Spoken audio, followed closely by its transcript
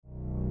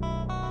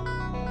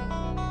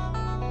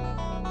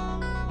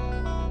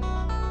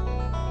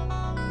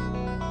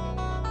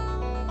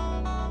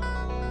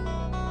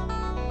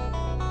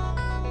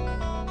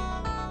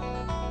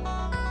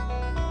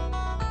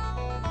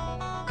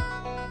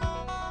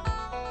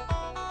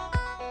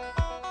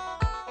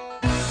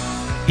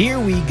Here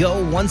we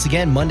go once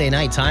again, Monday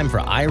night time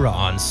for Ira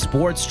On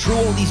Sports, True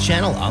Oldies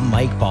channel. I'm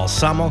Mike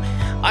Balsamo.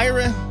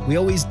 Ira, we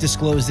always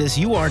disclose this.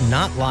 You are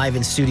not live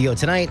in studio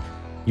tonight.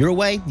 You're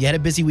away. You had a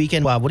busy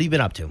weekend. What have you been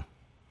up to?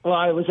 Well,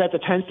 I was at the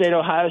Penn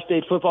State-Ohio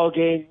State football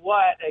game.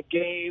 What a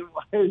game.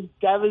 It was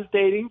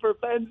devastating for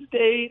Penn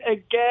State.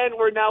 Again,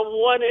 we're now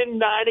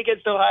 1-9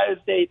 against Ohio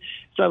State.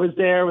 So I was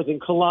there, was in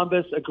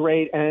Columbus,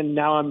 and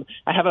now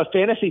I have a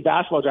fantasy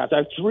basketball draft. I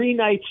have 3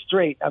 nights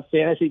straight of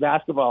fantasy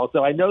basketball.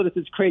 So I know this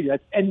is crazy.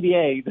 That's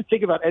NBA. The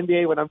thing about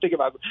NBA when I'm thinking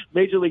about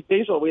Major League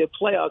Baseball, we have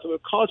playoffs, we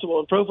have college football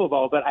and pro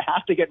football, but I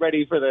have to get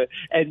ready for the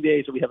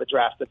NBA. So we have a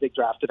big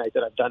draft tonight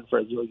that I've done for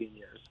a zillion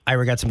years.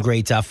 Ira got some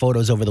great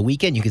photos over the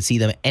weekend. You can see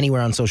them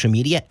anywhere on social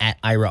media at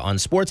Ira On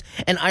Sports.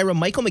 And Ira,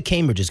 Michael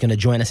McCambridge is going to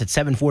join us at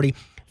 7:40.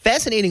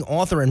 Fascinating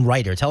author and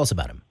writer. Tell us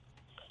about him.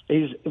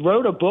 He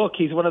wrote a book.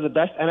 He's one of the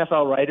best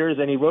NFL writers,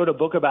 and he wrote a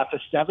book about the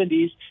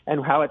 70s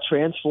and how it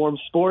transformed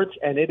sports,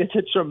 and it is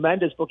a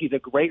tremendous book. He's a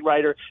great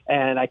writer,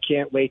 and I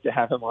can't wait to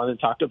have him on and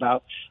talk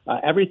about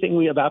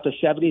everything about the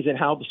 70s and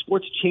how the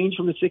sports changed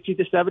from the 60s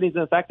to 70s,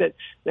 and the fact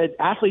that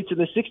athletes in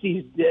the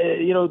 60s,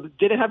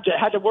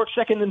 had to work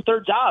second and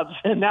third jobs,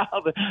 and now,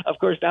 of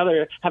course, now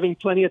they're having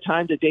plenty of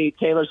time to date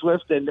Taylor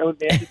Swift and own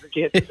mansions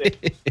in Kansas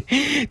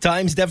City.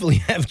 Times definitely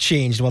have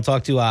changed. We'll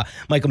talk to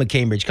Michael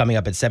McCambridge coming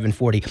up at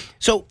 7:40.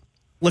 So,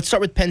 let's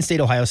start with Penn State,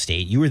 Ohio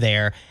State. You were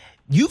there.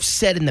 You've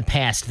said in the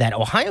past that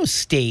Ohio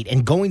State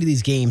and going to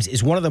these games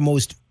is one of the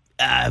most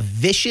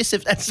vicious,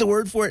 if that's the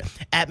word for it,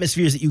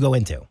 atmospheres that you go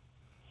into.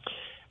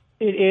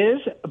 It is,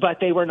 but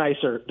they were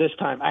nicer this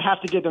time. I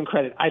have to give them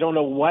credit. I don't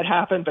know what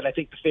happened, but I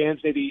think the fans,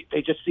 maybe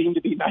they just seemed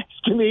to be nice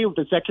to me.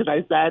 The section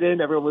I sat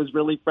in, everyone was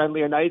really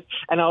friendly and nice.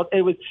 And how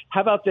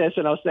about this?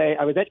 And I'll say,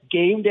 I was at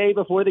game day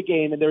before the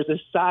game, and there's a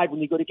side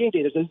when you go to game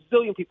day, there's a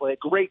zillion people. They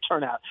had great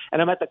turnout.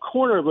 And I'm at the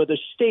corner where the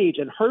stage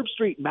and Herb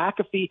Street,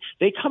 McAfee,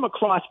 they come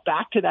across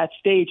back to that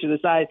stage to the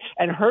side.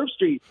 And Herb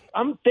Street,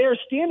 I'm there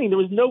standing. There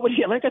was nobody.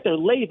 I got there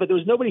late, but there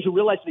was nobody who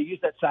realized they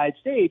used that side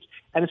stage.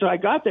 And so I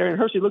got there, and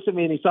Herb Street looks at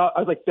me, and I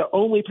was like, the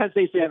only Penn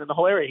State fan in the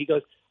whole area. He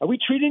goes, "Are we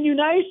treating you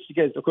nice?"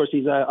 Because, of course,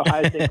 he's an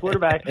Ohio State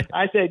quarterback.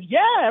 I said,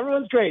 "Yeah,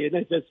 everyone's great." And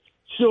then he says,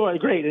 "Sure,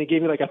 great." And he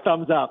gave me like a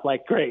thumbs up,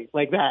 like great,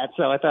 like that.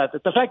 So I thought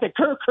that the fact that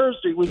Kirk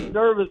Herbstreit was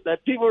nervous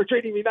that people were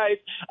treating me nice,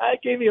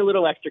 gave me a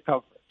little extra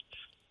comfort.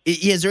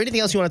 Is there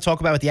anything else you want to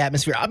talk about with the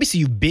atmosphere? Obviously,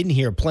 you've been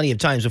here plenty of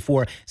times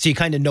before, so you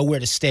kind of know where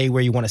to stay,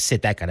 where you want to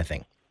sit, that kind of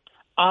thing.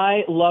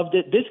 I loved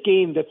it. This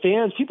game, the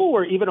fans,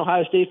 even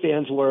Ohio State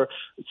fans were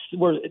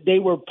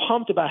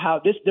pumped about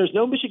how there's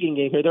no Michigan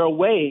game here. They're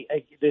away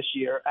this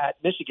year at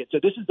Michigan. So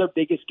this is their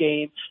biggest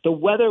game. The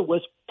weather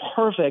was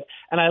perfect.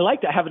 And I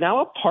like to have now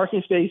a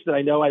parking space that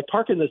I know. I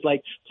park in this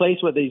place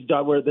where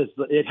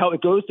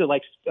it goes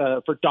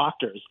to for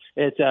doctors.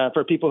 It's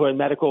for people who are in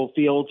medical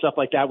field, stuff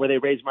like that, where they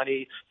raise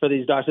money for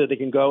these doctors so they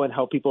can go and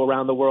help people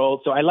around the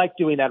world. So I like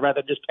doing that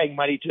rather than just paying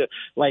money to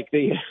the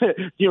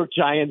New York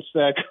Giants,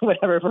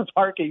 whatever, for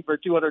parking for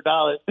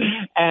 $200.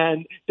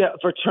 And the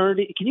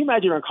fraternity, can you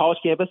imagine you're on college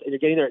campus and you're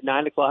getting there at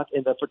 9 o'clock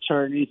in the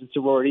fraternities and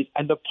sororities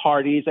and the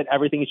parties and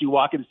everything as you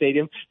walk in the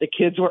stadium? The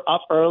kids were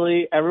up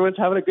early. Everyone's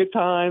having a good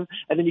time.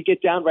 And then you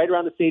get down right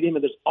around the stadium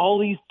and there's all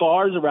these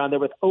bars around there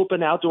with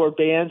open outdoor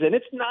bands. And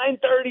it's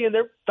 9:30 and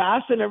they're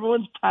fast and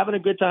everyone's having a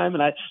good time.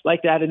 And I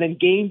like that. And then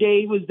game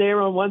day was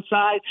there on one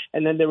side.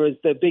 And then there was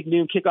the big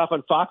noon kickoff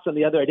on Fox on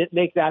the other. I didn't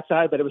make that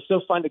side, but it was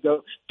so fun to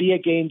go be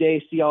at game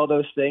day, see all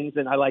those things.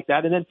 And I like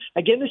that. And then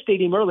again, the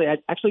stadium early, I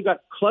actually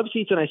got club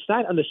seats and I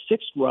sat on the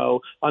 6th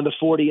row on the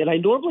 40. And I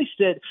normally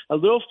sit a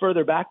little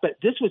further back, but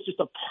this was just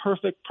a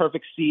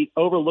perfect seat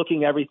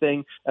overlooking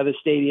everything of the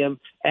stadium.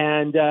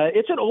 And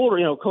it's an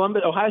older,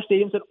 Columbus, Ohio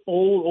Stadium's an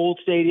old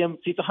stadium,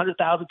 seats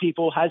 100,000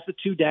 people, has the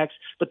 2 decks,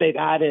 but they've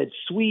added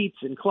suites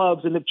and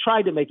clubs and they've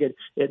tried to make it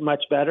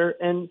much better.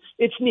 And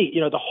it's neat,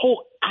 the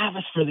whole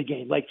atmosphere of the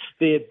game. Like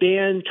the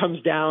band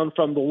comes down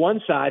from the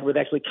one side where they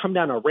actually come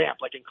down a ramp,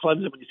 like in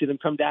Clemson when you see them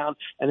come down,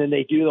 and then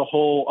they do the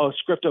whole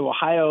script of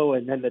Ohio,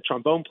 and then the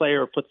trombone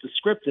player puts the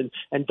script and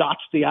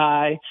dots the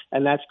I,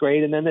 and that's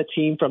great. And then the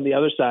team from the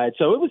other side.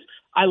 So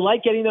I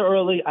like getting there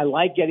early. I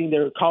like getting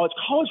there. College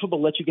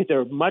football lets you get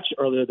there much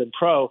earlier than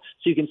pro,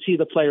 so you can see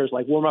the players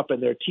warm up in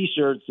their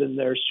T-shirts and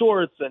their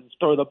shorts and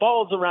throw the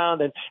balls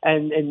around,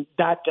 and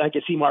that I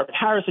could see Marvin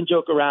Harrison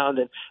joke around,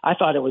 and I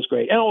thought it was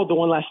great. And the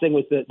one last thing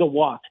was the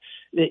walk.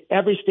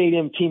 Every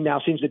stadium team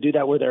now seems to do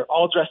that, where they're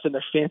all dressed in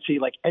their fancy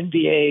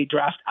NBA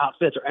draft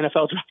outfits or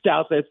NFL draft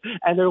outfits,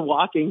 and they're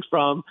walking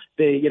from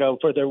the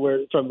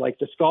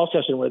skull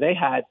session where they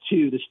had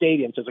to the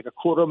stadium. So it's like a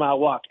quarter-mile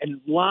walk in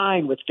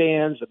line with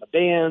fans and the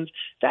bands.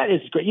 That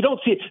is great. You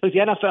don't see it. Like the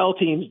NFL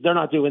teams, they're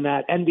not doing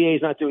that. NBA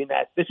is not doing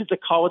that. This is a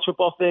college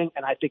football thing,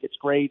 and I think it's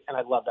great, and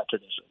I love that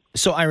tradition.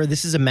 So, Ira,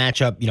 this is a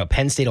matchup,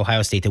 Penn State,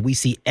 Ohio State, that we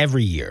see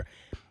every year.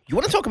 You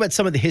want to talk about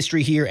some of the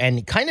history here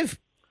and kind of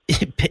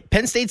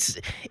Penn State's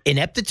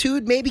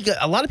ineptitude, maybe?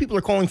 A lot of people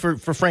are calling for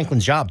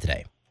Franklin's job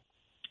today.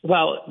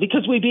 Well,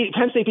 because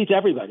Penn State beats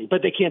everybody,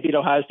 but they can't beat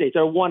Ohio State.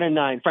 They're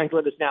 1-9.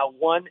 Franklin is now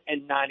 1-9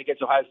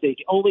 against Ohio State.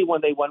 The only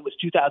one they won was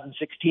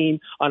 2016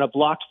 on a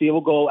blocked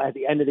field goal at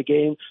the end of the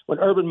game when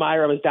Urban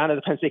Meyer was down at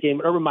the Penn State game.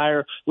 Urban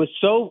Meyer was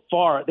so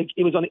far,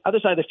 it was on the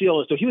other side of the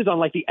field, so he was on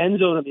like the end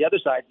zone on the other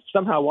side,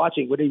 somehow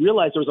watching. When he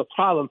realized there was a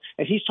problem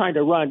and he's trying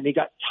to run, and he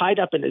got tied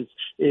up in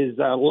his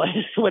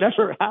legs,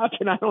 whatever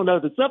happened, I don't know.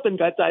 Something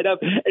got tied up,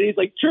 and he's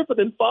like tripping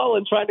and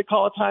falling, trying to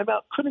call a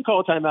timeout. Couldn't call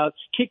a timeout.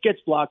 Kick gets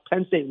blocked.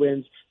 Penn State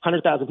wins.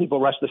 100,000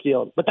 people rush the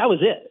field. But that was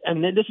it.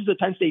 And then this is a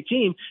Penn State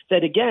team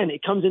that, again,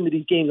 it comes into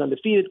these games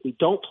undefeated. We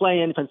don't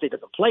play any. Penn State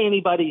doesn't play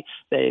anybody.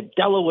 They have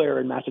Delaware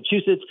and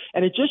Massachusetts.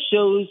 And it just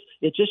shows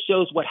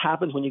what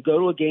happens when you go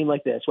to a game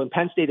like this, when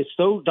Penn State is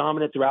so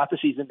dominant throughout the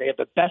season. They have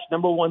the best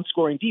number one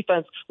scoring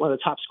defense, one of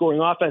the top scoring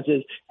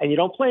offenses, and you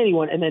don't play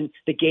anyone. And then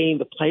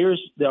the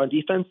players that are on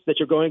defense that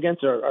you're going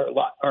against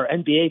are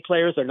NBA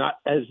players. They're not,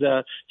 as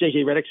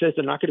J.J. Redick says,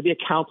 they're not going to be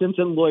accountants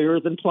and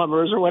lawyers and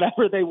plumbers or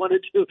whatever they want to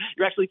do.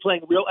 You're actually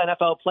playing real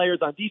NFL players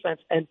on defense.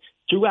 And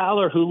Drew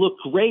Aller, who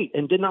looked great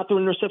and did not throw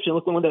an interception,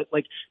 looked one that,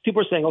 like,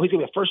 people are saying, oh, he's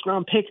going to be a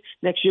first-round pick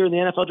next year in the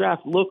NFL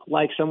draft, looked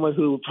like someone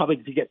who probably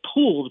could get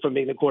pulled from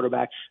being the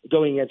quarterback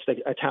going against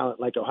a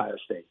talent like Ohio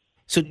State.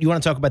 So you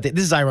want to talk about this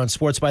is Ira On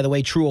Sports, by the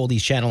way, True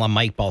Oldies channel. I'm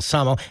Mike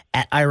Balsamo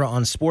at Ira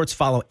On Sports.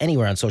 Follow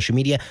anywhere on social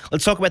media.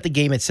 Let's talk about the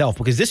game itself,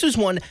 because this was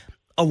one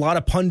a lot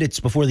of pundits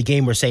before the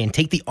game were saying,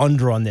 take the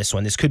under on this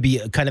one. This could be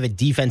kind of a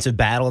defensive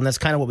battle, and that's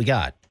kind of what we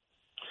got.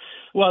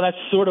 Well, that's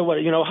sort of what,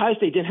 Ohio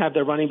State didn't have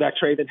their running back,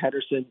 Traven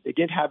Henderson. They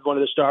didn't have one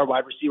of the star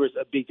wide receivers,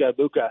 Abika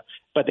Buka,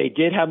 but they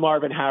did have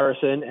Marvin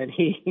Harrison, and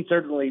he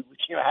certainly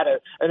had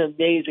an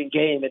amazing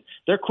game. And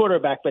their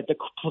quarterback, but the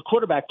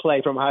quarterback play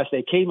from Ohio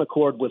State, Cade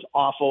McCord, was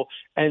awful,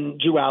 and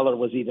Drew Aller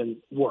was even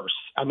worse.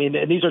 I mean,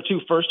 and these are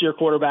two first-year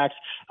quarterbacks.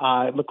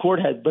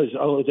 McCord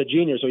was a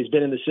junior, so he's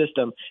been in the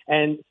system.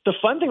 And the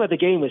fun thing about the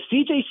game was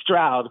C.J.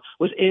 Stroud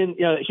was in,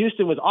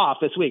 Houston was off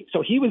this week,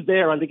 so he was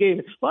there on the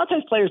game. A lot of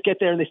times players get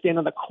there and they stand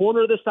on the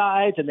corner of the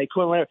sides and they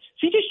couldn't whatever.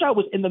 C.J. Stroud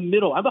was in the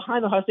middle. I'm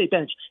behind the Ohio State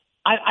bench.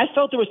 I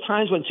felt there was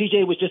times when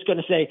CJ was just going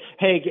to say,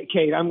 hey,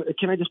 Kate,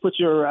 can I just put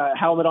your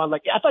helmet on?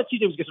 Like, I thought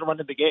CJ was going to run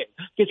in the game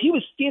because he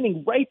was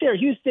standing right there.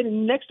 He was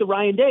standing next to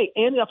Ryan Day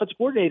and the offensive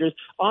coordinators.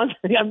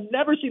 I've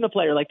never seen a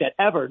player like that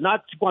ever.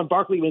 Not Saquon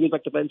Barkley, maybe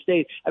like the Penn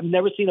State. I've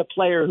never seen a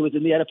player who was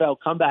in the NFL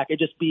come back and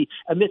just be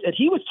amidst. And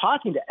he was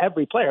talking to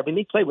every player. I mean,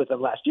 he played with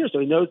them last year, so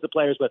he knows the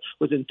players, but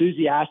was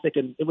enthusiastic.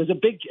 And it was a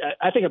big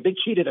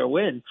key to their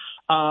win.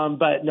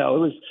 But no, it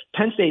was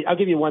Penn State. I'll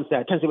give you one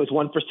stat. Penn State was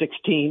 1 for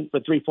 16 for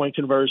 3-point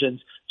conversions.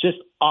 Just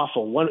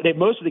awful.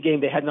 Most of the game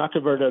they had not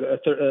converted a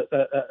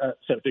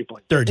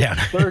 3-point. Third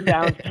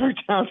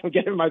down from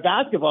getting my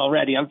basketball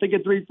ready. I'm thinking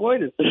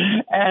 3-pointers.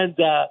 And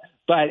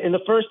but in the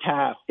first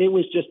half, it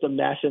was just a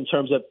mess in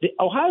terms of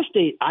Ohio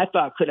State. I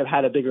thought could have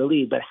had a bigger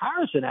lead, but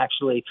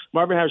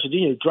Marvin Harrison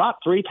Jr.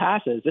 dropped 3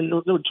 passes, and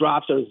there were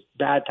drops. There was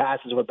bad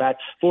passes or bad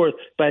fourth,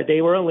 but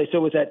they were only. So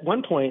it was at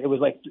one point. It was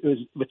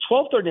with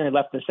 12:39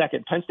 left in the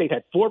second. Penn State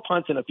had 4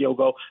 punts and a field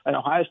goal, and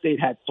Ohio State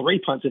had 3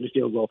 punts and a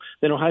field goal.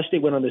 Then Ohio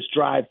State went on this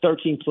drive,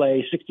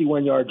 13-play,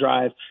 61-yard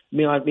drive.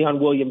 Meon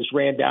Williams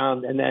ran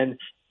down, and then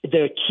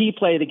the key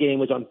play of the game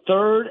was on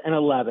 3rd and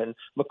 11.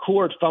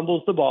 McCord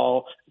fumbles the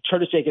ball.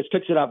 Curtis Jacobs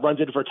picks it up, runs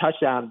it for a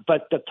touchdown.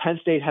 But the Penn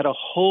State had a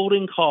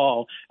holding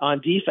call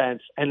on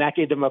defense, and that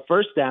gave them a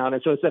first down.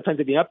 And so instead of Penn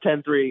State being up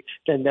 10-3,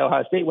 then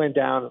Ohio State went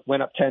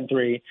up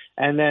 10-3.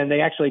 And then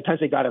Penn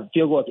State got a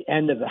field goal at the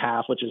end of the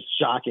half, which is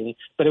shocking.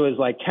 But it was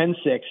like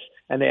 10-6.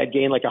 And they had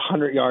gained like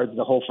 100 yards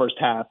the whole first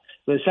half.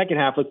 The second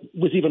half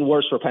was even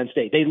worse for Penn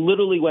State. They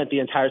literally went the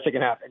entire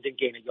second half and didn't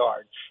gain a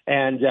yard.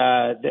 And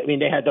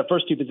they had the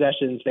first 2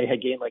 possessions. They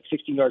had gained like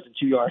 16 yards and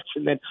 2 yards.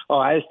 And then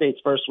Ohio State's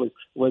first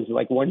was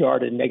like 1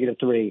 yard and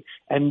 -3.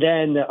 And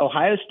then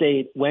Ohio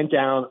State went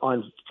down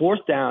on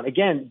 4th down.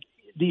 Again,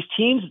 these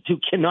teams who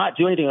cannot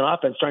do anything on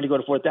offense trying to go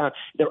to 4th down,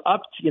 they're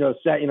up,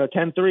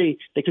 10-3.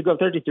 They could go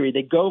 33.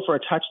 They go for a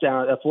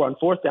touchdown on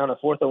 4th down, a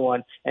 4th and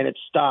 1, and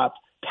it's stopped.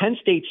 Penn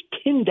State's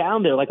pinned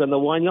down there like on the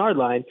 1 yard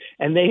line,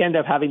 and they end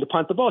up having to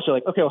punt the ball.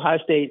 So okay, Ohio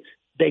State,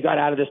 they got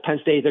out of this. Penn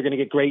State, they're going to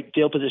get great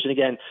field position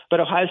again. But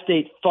Ohio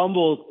State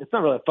fumbles. It's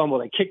not really a fumble.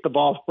 They kick the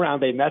ball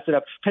around. They mess it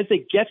up. Penn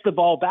State gets the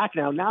ball back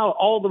now. Now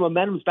all the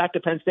momentum's back to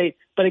Penn State.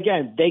 But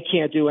again, they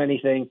can't do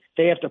anything.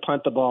 They have to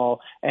punt the ball.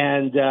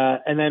 And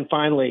then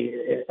finally,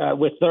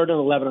 with 3rd and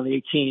 11 on the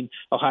 18,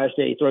 Ohio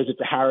State throws it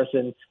to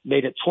Harrison,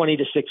 made it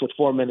 20-6 with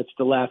 4 minutes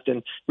to left.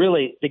 And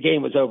really, the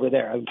game was over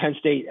there. I mean, Penn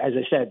State, as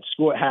I said,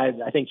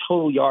 had, I think,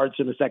 total yards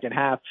in the second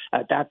half.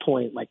 At that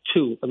point, like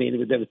 2. I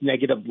mean, there was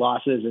negative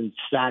losses and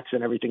sacks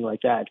and everything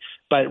like that.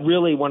 But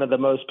really one of the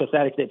most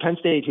pathetic, Penn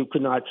State, who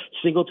could not,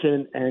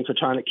 Singleton and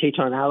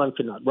Katon Allen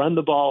could not run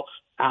the ball.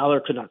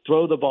 Aller could not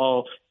throw the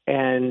ball.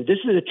 And this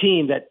is a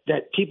team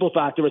that people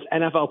thought there was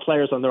NFL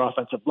players on their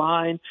offensive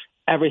line.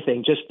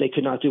 everything. Just they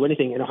could not do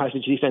anything. And Ohio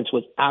State's defense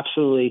was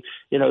absolutely,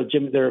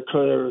 their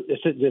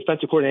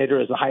defensive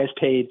coordinator is the highest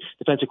paid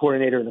defensive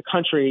coordinator in the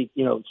country.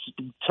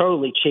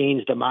 Totally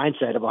changed the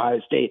mindset of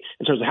Ohio State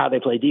in terms of how they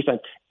play defense.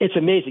 It's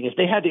amazing. If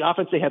they had the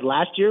offense they had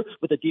last year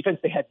with the defense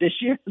they had this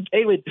year,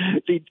 they would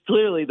be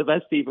clearly the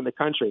best team in the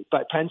country.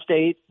 But Penn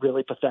State,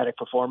 really pathetic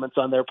performance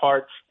on their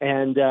part.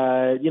 And,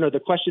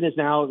 the question is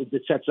now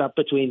it sets up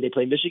between they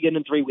play Michigan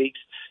in 3 weeks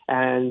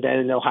and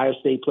then Ohio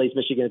State plays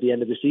Michigan at the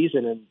end of the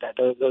season. And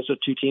those are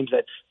two teams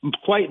that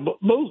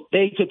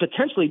they could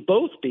potentially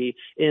both be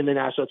in the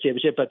national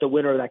championship, but the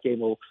winner of that game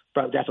will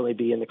definitely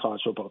be in the college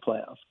football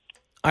playoff.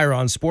 Ira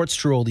On Sports,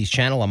 True Oldies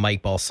Channel. I'm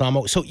Mike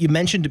Balsamo. So you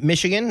mentioned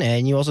Michigan,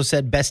 and you also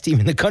said best team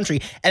in the country,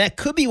 and that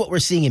could be what we're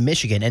seeing in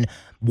Michigan. And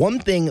one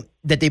thing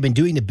that they've been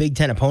doing to Big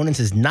Ten opponents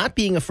is not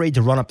being afraid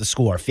to run up the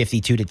score,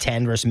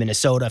 52-10 versus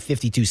Minnesota,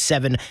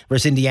 52-7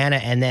 versus Indiana,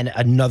 and then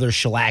another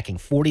shellacking,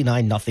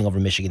 49-0 over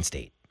Michigan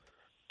State.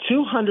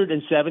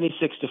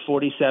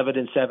 276-47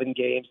 in 7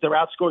 games. They're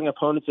outscoring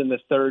opponents in the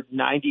third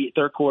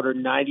quarter,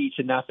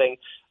 90-0.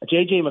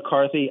 J.J.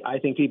 McCarthy, I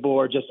think people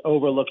are just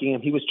overlooking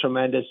him. He was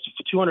tremendous.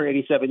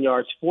 287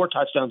 yards, 4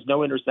 touchdowns, no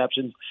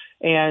interceptions.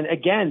 And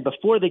again,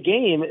 before the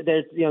game,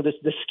 there's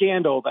the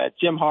scandal that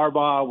Jim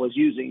Harbaugh was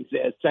using,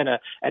 sent a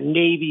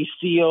Navy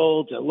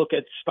SEAL to look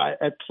at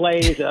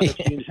plays that other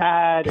teams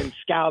had and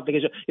scout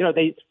because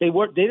they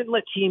didn't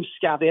let teams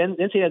scout. The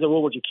NCAA has a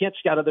rule where you can't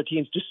scout other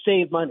teams to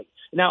save money.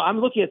 Now, I'm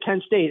looking at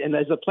Penn State, and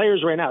as the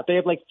players ran out, they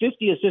have like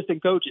 50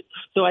 assistant coaches.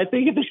 So I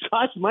think if it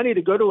costs money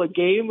to go to a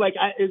game,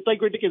 it's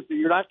like ridiculous.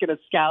 You're not going to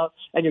scout,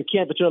 and you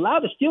can't, but you're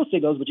allowed to steal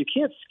signals, but you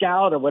can't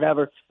scout or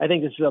whatever. I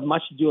think this is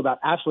much to do about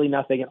absolutely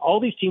nothing. And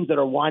all these teams that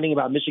are whining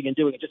about Michigan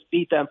doing it, just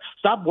beat them.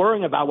 Stop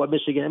worrying about what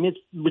Michigan. I mean,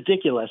 it's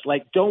ridiculous.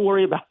 Don't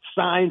worry about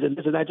signs and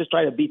this and that. Just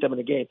try to beat them in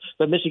a game.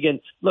 But Michigan,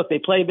 look, they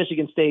play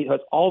Michigan State, who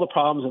has all the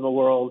problems in the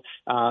world,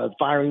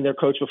 firing their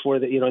coach before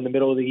in the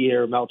middle of the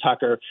year, Mel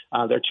Tucker.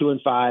 They're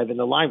 2-5,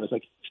 and the line was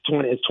like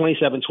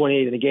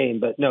 27-28 in the game.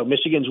 But no,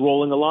 Michigan's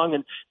rolling along,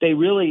 and they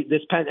really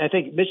I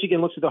think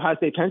Michigan looks at the Ohio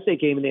State Penn State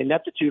game and the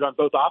ineptitude on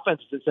both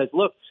offenses and says,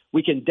 look,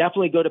 we can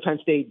definitely go to Penn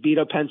State, beat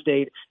up Penn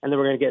State, and then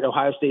we're going to get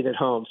Ohio State at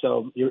home.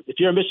 So if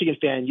you're a Michigan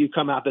fan, you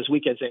come out this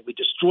weekend saying we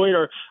destroyed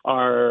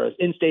our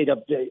in-state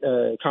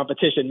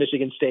competition,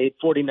 Michigan State,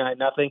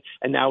 49-0,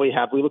 and now we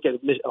look at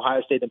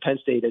Ohio State and Penn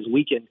State as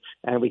weakened,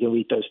 and we can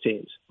beat those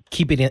teams.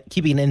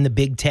 Keeping in the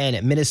Big Ten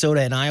at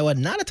Minnesota and Iowa,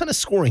 not a ton of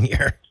scoring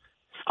here.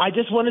 I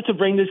just wanted to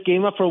bring this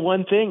game up for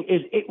one thing.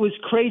 It was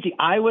crazy.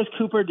 Iowa's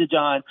Cooper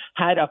DeJohn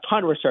had a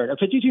punt return, a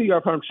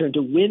 52-yard punt return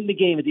to win the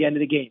game at the end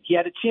of the game. He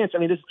had a chance. I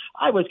mean,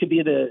 Iowa's could be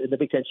in the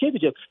Big Ten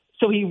championship.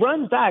 So he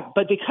runs back,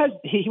 but because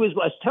he was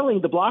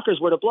telling the blockers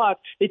where to block,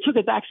 they took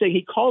it back saying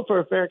he called for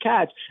a fair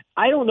catch.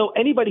 I don't know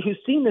anybody who's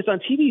seen this on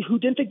TV who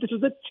didn't think this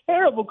was a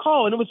terrible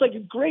call, and it was like a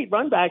great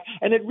run back,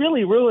 and it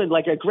really ruined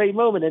like a great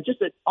moment and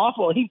just an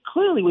awful. He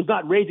clearly was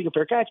not raising a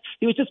fair catch.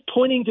 He was just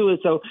pointing to it,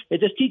 so it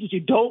just teaches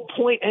you don't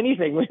point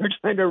anything when you're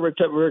trying to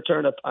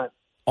return a punt.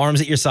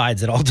 Arms at your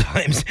sides at all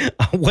times.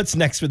 What's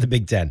next for the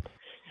Big Ten?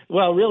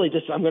 Well, really,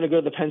 I'm going to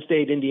go to the Penn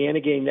State-Indiana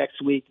game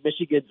next week.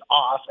 Michigan's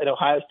off, and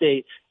Ohio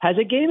State has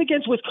a game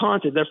against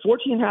Wisconsin. They're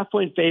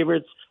 14.5-point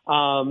favorites.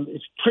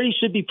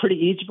 Should be pretty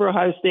easy for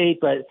Ohio State,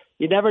 but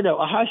you never know.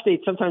 Ohio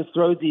State sometimes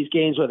throws these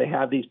games where they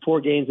have these poor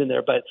games in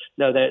there, but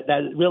no,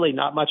 that's really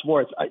not much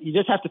more. You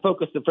just have to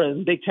focus the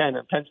Big Ten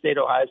on Penn State,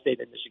 Ohio State,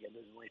 and Michigan.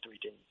 There's only 3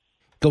 teams.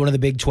 Going to the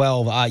Big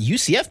 12,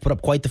 UCF put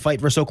up quite the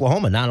fight versus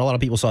Oklahoma. Not a lot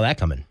of people saw that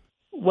coming.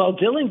 Well,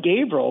 Dylan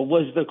Gabriel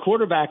was the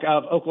quarterback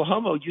of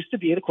Oklahoma, used to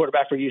be the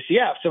quarterback for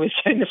UCF. So he's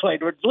trying to play.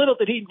 Little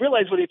did he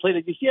realize when he played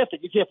at UCF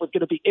that UCF was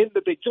going to be in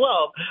the Big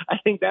 12. I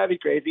think that'd be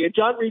crazy. And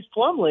John Reese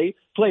Plumlee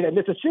played at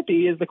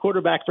Mississippi, is the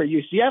quarterback for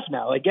UCF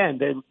now. Again,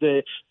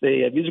 the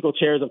musical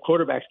chairs of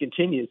quarterbacks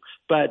continues.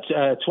 But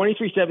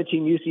 23-17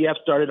 UCF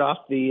started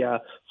off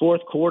the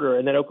fourth quarter,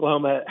 and then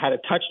Oklahoma had a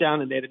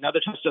touchdown, and they had another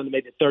touchdown that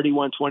made it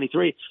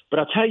 31-23. But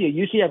I'll tell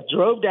you, UCF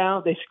drove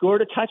down, they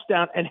scored a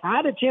touchdown, and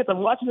had a chance. I'm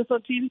watching this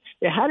on TV.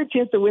 They had a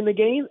chance to win the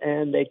game,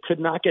 and they could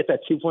not get that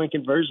 2-point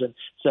conversion.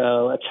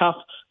 So a tough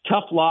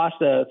loss,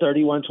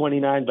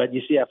 31-29, but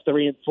UCF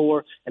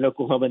 3-4, and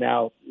Oklahoma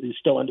now is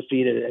still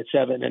undefeated at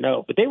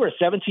 7-0. But they were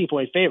a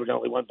 17-point favorite,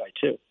 only won by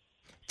 2.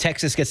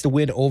 Texas gets the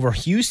win over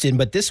Houston,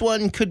 but this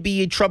one could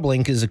be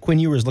troubling because Quinn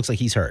Ewers looks like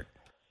he's hurt.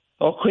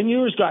 Well, Quinn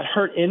Ewers got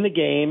hurt in the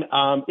game.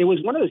 It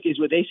was one of those games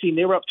where they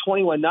were up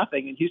 21-0,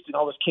 and Houston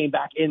almost came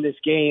back in this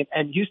game.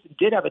 And Houston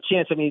did have a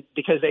chance. I mean,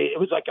 because it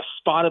was like a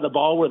spot of the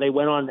ball where they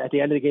went on at the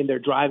end of the game. They're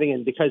driving,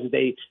 and because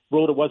they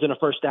ruled it wasn't a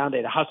first down, they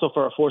had to hustle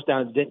for a fourth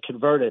down and didn't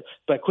convert it.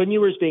 But Quinn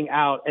Ewers being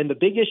out, and the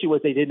big issue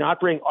was they did not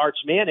bring Arch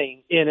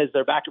Manning in as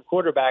their backup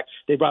quarterback.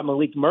 They brought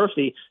Malik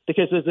Murphy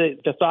because there's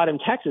the thought in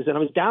Texas. And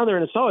I was down there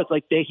and I saw it's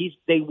like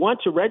they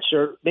want to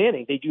redshirt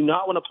Manning. They do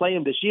not want to play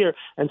him this year,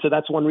 and so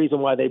that's one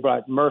reason why they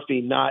brought Murphy.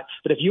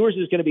 But if Ewers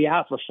is going to be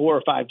out for 4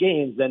 or 5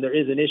 games, then there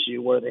is an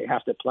issue where they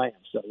have to play him.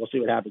 So we'll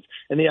see what happens.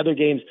 And the other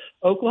games,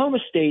 Oklahoma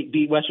State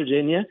beat West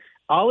Virginia.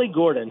 Ollie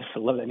Gordon, I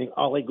love that name,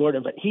 Ollie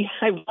Gordon, but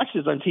I watched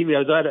this on TV.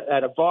 I was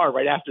at a bar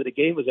right after the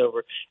game was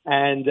over,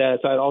 and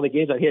so I had all the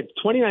games on. He had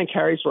 29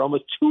 carries for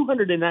almost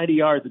 290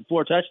 yards and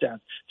 4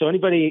 touchdowns. So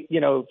anybody,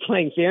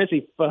 playing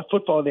fantasy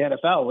football in the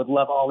NFL would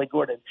love Ollie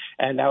Gordon,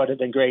 and that would have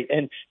been great.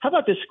 And how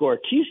about this score?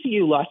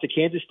 TCU lost to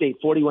Kansas State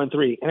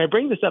 41-3, and I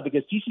bring this up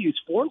because TCU's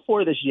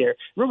 4-4 this year.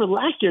 Remember,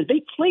 last year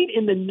they played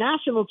in the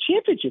national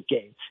championship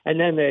game, and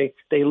then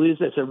they lose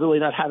this. They're really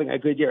not having a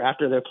good year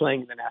after they're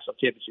playing in the national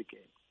championship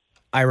game.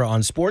 Ira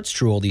On Sports,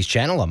 True Oldies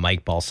Channel. I'm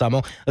Mike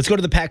Balsamo. Let's go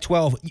to the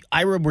Pac-12.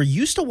 Ira, we're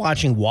used to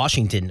watching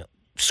Washington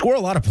score a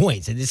lot of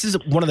points. This is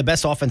one of the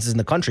best offenses in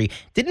the country.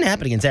 Didn't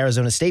happen against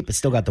Arizona State, but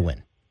still got the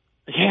win.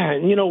 Yeah,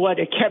 and you know what?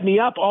 It kept me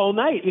up all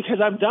night because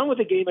I'm done with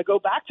the game. I go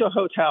back to a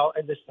hotel,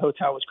 and this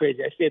hotel was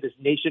crazy. I stay at this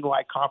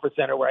nationwide conference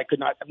center where I've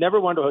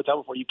never gone to a hotel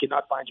before. You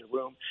cannot find your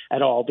room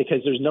at all because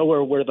there's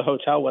nowhere where the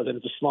hotel was, and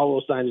it's a small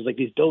little sign. There's like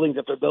these buildings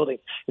after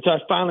buildings. And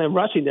so I'm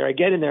rushing there. I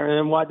get in there, and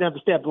I'm watching up the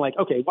step. I'm like,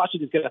 okay,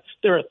 Washington's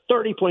they're a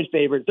 30-point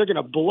favorite. They're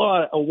gonna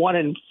blow out a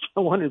 1-5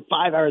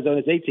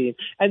 Arizona State team.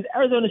 And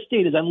Arizona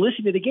State, as I'm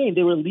listening to the game,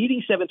 they were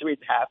leading 7-3 at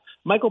the half.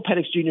 Michael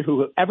Penix Jr.,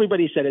 who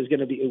everybody said is going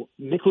to be,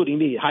 including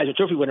me, Heisman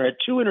Trophy winner, had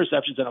 2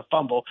 interceptions and a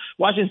fumble.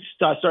 Washington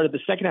started the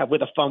second half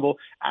with a fumble.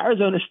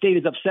 Arizona State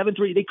is up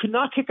 7-3. They could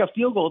not kick a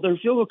field goal. Their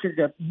field goal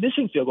kicker missed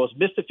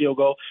a field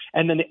goal.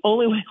 And then the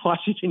only way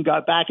Washington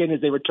got back in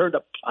is they returned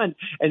a punt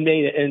and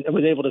made it and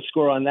was able to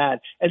score on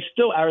that. And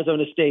still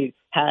Arizona State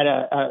had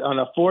on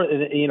a fourth,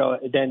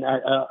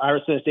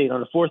 Arizona State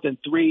on a 4th and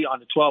 3 on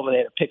the 12, and they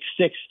had a pick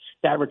 6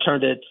 that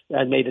returned it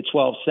and made it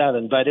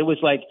 12-7. But it was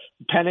like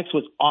Penix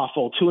was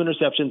awful. 2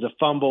 interceptions, a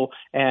fumble,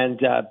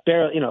 and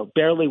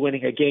barely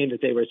winning a game that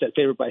they were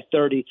favored by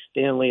 30.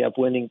 They ended up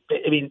winning.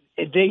 I mean,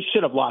 they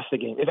should have lost the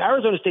game. If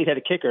Arizona State had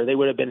a kicker, they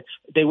would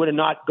have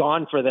not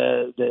gone for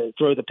the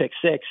throw the pick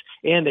 6,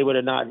 and they would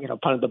have not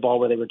punted the ball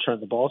where they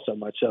returned the ball so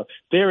much. So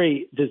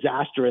very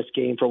disastrous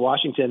game for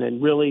Washington,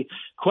 and really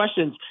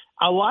questions.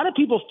 A lot of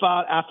people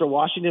thought after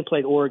Washington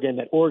played Oregon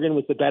that Oregon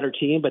was the better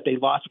team, but they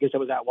lost because it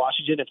was at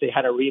Washington. If they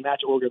had a rematch,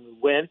 Oregon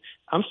would win.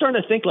 I'm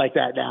starting to think like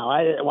that now.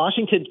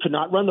 Washington could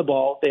not run the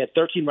ball. They had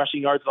 13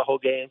 rushing yards the whole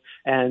game.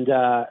 And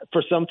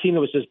for some team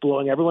that was just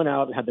blowing everyone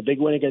out and had the big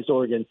win against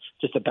Oregon,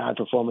 just a bad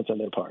performance on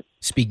their part.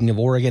 Speaking of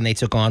Oregon, they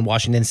took on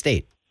Washington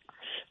State.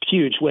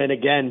 Huge win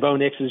again. Bo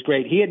Nix is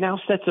great. He now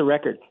sets a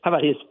record. How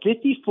about his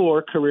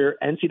 54 career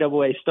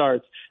NCAA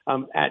starts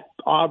at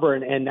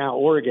Auburn and now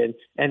Oregon?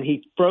 And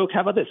he broke,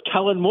 how about this,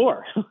 Kellen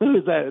Moore,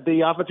 who's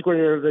the offensive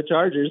coordinator of the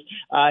Chargers.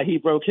 He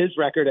broke his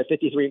record at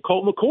 53. And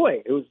Colt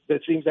McCoy,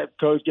 it seems that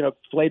coach,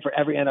 played for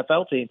every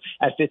NFL team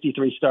at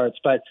 53 starts.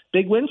 But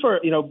big win for,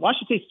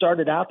 Washington State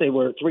started out, they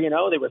were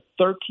 3-0. They were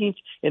 13th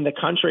in the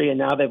country, and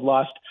now they've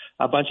lost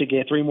a bunch of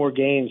 3 more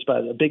games. But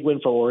a big win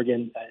for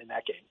Oregon in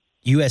that game.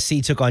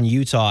 USC took on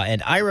Utah,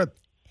 and Ira,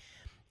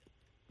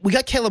 we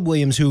got Caleb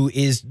Williams, who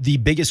is the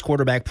biggest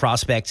quarterback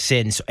prospect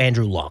since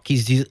Andrew Luck.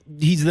 He's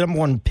the number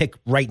 1 pick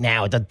right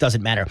now. It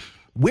doesn't matter.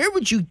 Where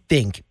would you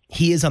think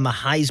he is on the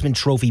Heisman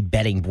Trophy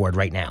betting board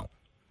right now?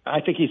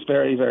 I think he's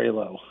very, very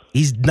low.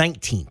 He's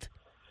 19th,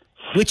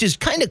 which is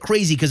kind of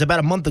crazy because about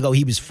a month ago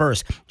he was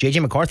first.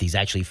 J.J. McCarthy's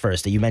actually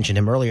first. You mentioned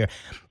him earlier.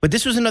 But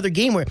this was another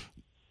game where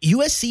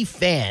USC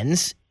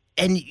fans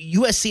and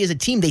USC as a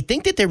team, they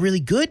think that they're really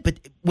good, but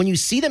when you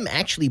see them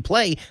actually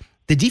play,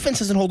 the defense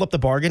doesn't hold up the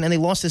bargain, and they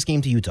lost this game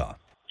to Utah.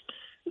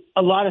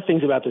 A lot of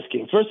things about this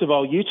game. First of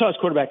all, Utah's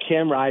quarterback,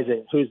 Cam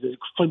Rising, who's a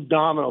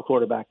phenomenal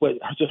quarterback, was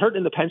hurt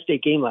in the Penn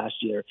State game last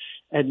year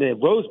and the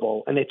Rose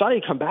Bowl, and they thought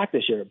he'd come back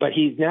this year. But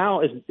he's now,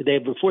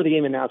 before the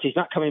game announced, he's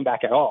not coming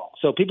back at all.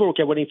 So people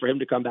were waiting for him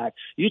to come back.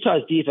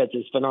 Utah's defense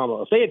is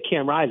phenomenal. If they had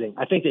Cam Rising,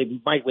 I think they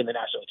might win the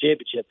national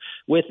championship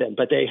with him.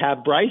 But they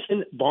have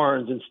Bryson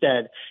Barnes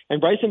instead.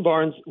 And Bryson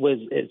Barnes was,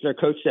 as their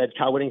coach said,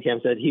 Kyle Whittingham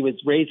said, he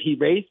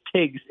raised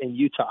pigs in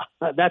Utah.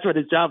 That's what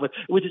his job was,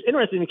 which is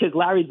interesting because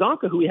Larry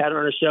Zonka, who we had on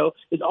our show,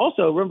 is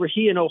also, remember,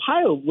 he in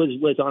Ohio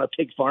was on a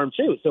pig farm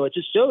too. So it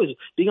just shows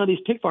being on these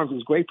pig farms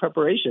is great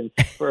preparation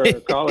for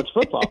college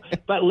football.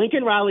 But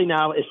Lincoln Riley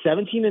now is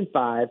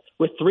 17-5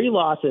 with 3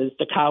 losses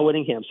to Kyle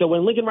Whittingham. So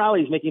when Lincoln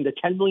Riley is making the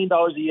 $10 million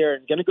a year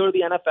and going to go to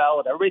the NFL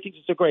and everybody thinks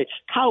it's so great,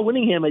 Kyle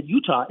Whittingham at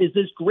Utah is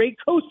this great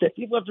coach that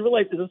people have to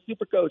realize is a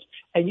super coach.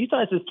 And Utah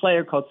has this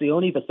player called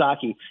Sione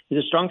Basaki. He's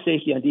a strong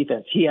safety on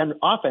defense. He had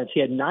offense.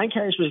 He had 9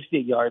 carries for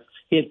 68 yards.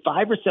 He had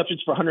 5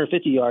 receptions for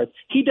 150 yards.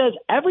 He does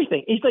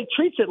everything. He's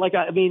treats it like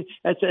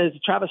as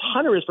Travis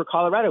Hunter is for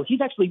Colorado.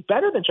 He's actually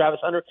better than Travis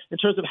Hunter in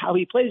terms of how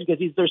he plays because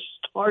he's their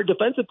star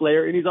defensive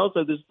player and he's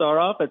also the star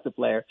offensive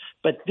player.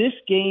 But this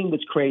game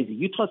was crazy.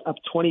 Utah's up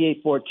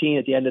 28-14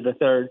 at the end of the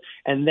third,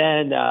 and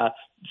then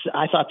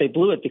I thought they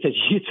blew it because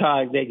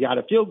Utah, they got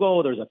a field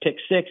goal. There was a pick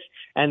six,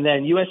 and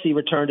then USC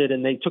returned it,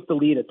 and they took the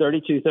lead at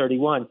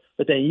 32-31.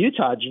 But then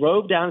Utah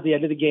drove down at the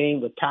end of the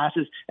game with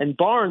passes, and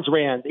Barnes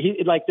ran.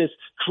 He like this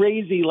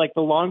crazy, like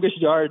the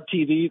longest yard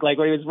TV, like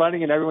where he was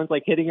running, and everyone's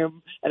like hitting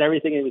him and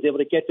everything, and he was able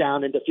to get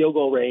down into field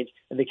goal range,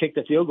 and they kicked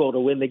the field goal to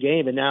win the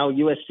game. And now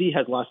USC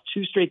has lost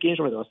 2 straight games.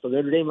 They lost to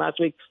Notre Dame last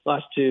week,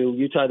 lost to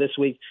Utah this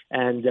week,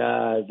 and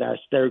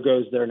there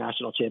goes their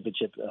national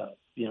championship,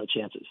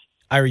 chances.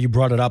 Ira, you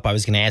brought it up. I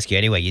was going to ask you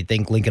anyway. You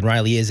think Lincoln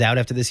Riley is out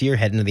after this year,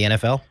 heading to the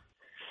NFL?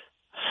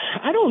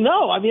 I don't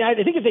know. I mean, I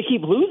think if they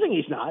keep losing,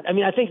 he's not. I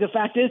mean, I think the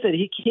fact is that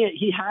he can't.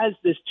 He has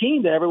this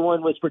team that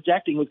everyone was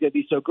projecting was going to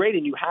be so great,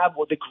 and you have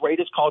the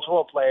greatest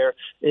cultural player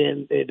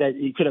that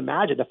you could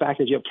imagine. The fact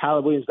that you have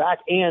Caleb Williams back,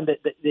 and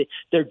that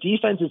their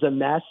defense is a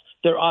mess.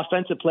 Their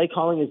offensive play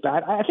calling is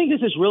bad. I think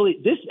this is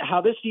really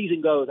how this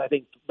season goes. I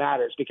think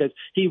matters because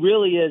he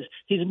really is.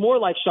 He's more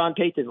like Sean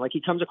Payton. Like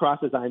he comes across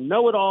as I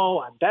know it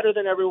all. I'm better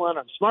than everyone.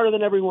 I'm smarter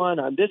than everyone.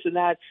 I'm this and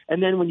that.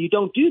 And then when you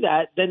don't do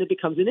that, then it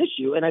becomes an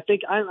issue. And I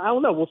think I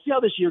don't know. We'll see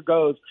how this year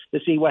goes to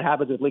see what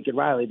happens with Lincoln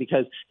Riley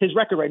because his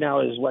record right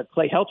now is what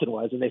Clay Helton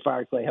was, and they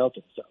fired Clay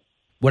Helton. So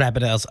what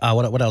happened else?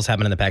 What else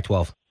happened in the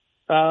Pac-12?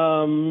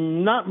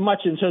 Not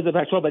much in terms of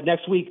Pac-12, but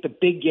next week the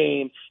big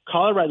game.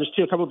 Colorado,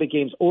 there's a couple of big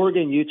games.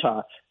 Oregon,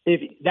 Utah. This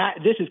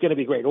is going to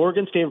be great.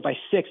 Oregon's favored by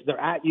 6. They're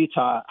at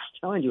Utah. I'm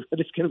telling you,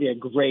 it's going to be a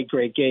great,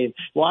 great game.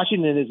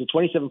 Washington is a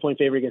 27-point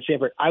favorite against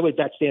Stanford. I would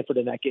bet Stanford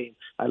in that game.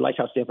 I like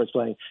how Stanford's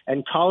playing.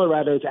 And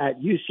Colorado's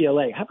at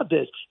UCLA. How about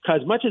this?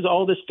 Because much as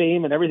all this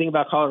fame and everything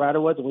about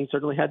Colorado was, and we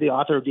certainly had the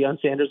author of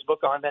Deion Sanders'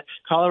 book on that,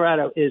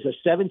 Colorado is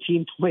a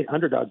 17-point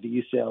underdog to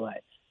UCLA.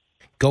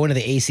 Going to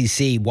the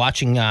ACC,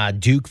 watching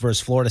Duke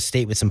versus Florida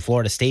State with some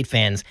Florida State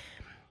fans,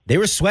 they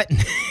were sweating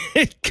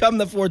come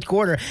the fourth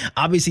quarter.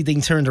 Obviously,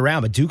 things turned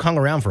around, but Duke hung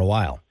around for a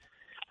while.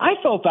 I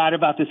felt bad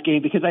about this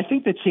game because I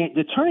think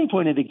the turning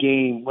point of the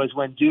game was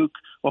when Duke.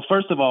 Well,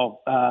 first of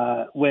all,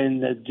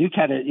 when Duke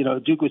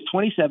Duke was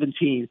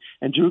 2017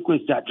 and Duke was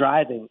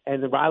driving,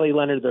 and Riley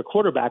Leonard, their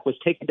quarterback, was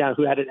taken down,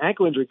 who had an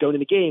ankle injury going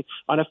into the game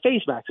on a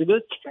face mask. It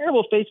was a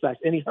terrible face mask,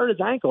 and he hurt his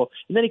ankle,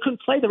 and then he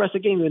couldn't play the rest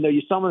of the game, even though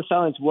you saw him in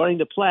silence wanting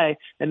to play,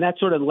 and that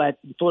sort of let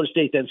Florida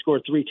State then score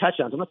 3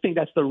 touchdowns. I don't think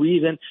that's the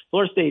reason.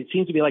 Florida State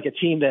seems to be like a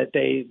team that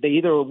they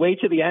either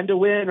wait to the end to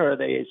win or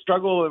they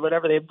struggle or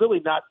whatever. They've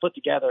really not put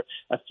together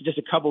just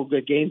a couple of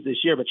good games this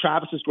year. But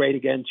Travis is great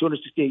again,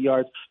 268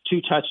 yards, 2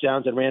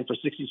 touchdowns, and ran for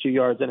 62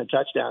 yards and a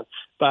touchdown.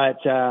 But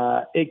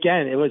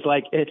again, it was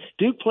like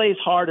Duke plays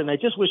hard, and I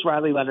just wish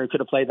Riley Leonard could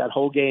have played that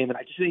whole game. And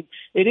I just think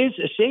it is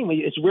a shame.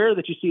 It's rare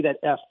that you see that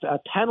a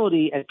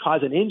penalty and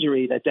cause an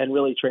injury that then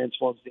really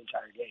transforms the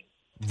entire game.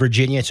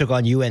 Virginia took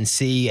on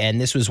UNC,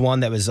 and this was one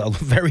that was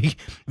very,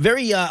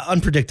 very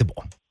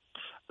unpredictable.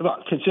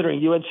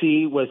 Considering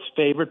UNC was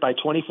favored by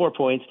 24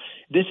 points.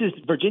 This is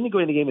Virginia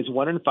going to the game is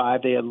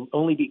 1-5. They had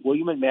only beat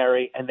William and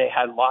Mary, and they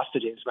had lost to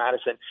James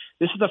Madison.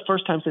 This is the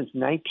first time since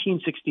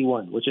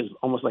 1961, which is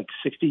almost like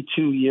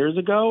 62 years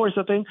ago or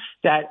something,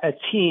 that a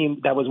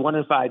team that was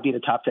 1-5 beat a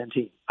top 10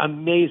 team.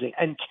 Amazing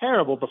and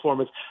terrible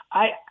performance.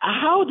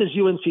 How does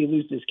UNC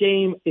lose this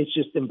game? It's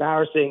just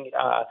embarrassing.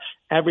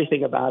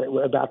 Everything about it,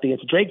 about the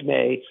Drake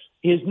May.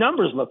 His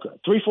numbers look good,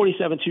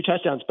 347, 2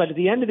 touchdowns. But at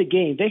the end of the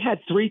game, they had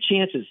 3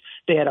 chances.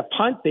 They had a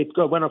punt. They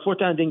went on 4th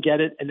down, didn't get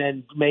it, and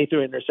then May threw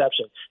an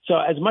interception. So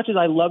as much as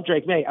I love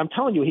Drake May, I'm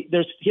telling you,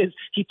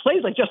 he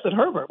plays like Justin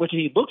Herbert, which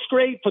he looks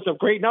great, puts up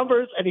great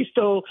numbers, and he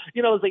still,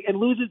 and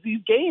loses these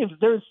games.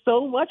 There's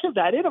so much of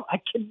that in him.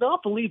 I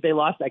cannot believe they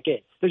lost that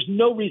game. There's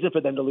no reason for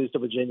them to lose to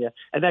Virginia,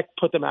 and that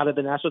put them out of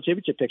the national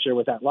championship picture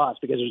with that loss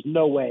because there's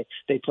no way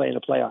they play in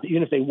a playoff,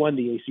 even if they won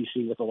the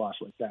ACC with a loss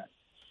like that.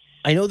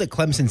 I know that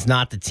Clemson's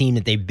not the team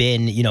that they've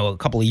been, a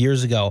couple of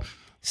years ago.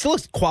 Still a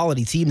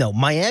quality team, though.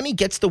 Miami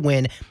gets the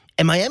win,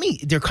 and Miami,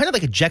 they're kind of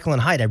like a Jekyll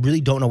and Hyde. I really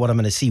don't know what I'm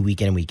going to see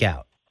week in and week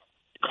out.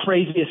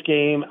 Craziest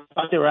game. I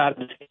thought they were out of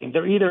this game.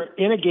 They're either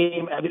in a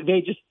game. I mean,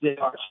 they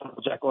are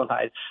Jekyll and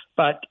Hyde.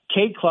 But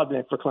Cade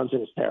Klubnik for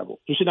Clemson is terrible.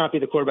 He should not be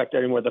the quarterback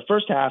there anymore. The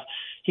first half,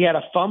 he had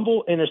a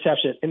fumble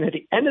interception. And at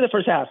the end of the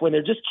first half, when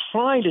they're just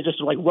trying to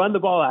run the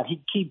ball out,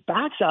 he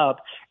backs up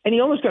and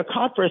he almost got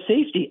caught for a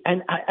safety.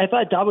 And I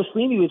thought Dabo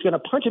Swinney was going to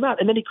punch him out.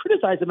 And then he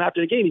criticized him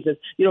after the game. He says,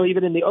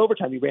 even in the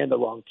overtime, he ran the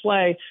wrong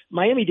play.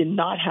 Miami did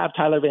not have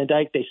Tyler Van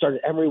Dyke. They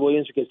started Emory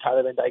Williams because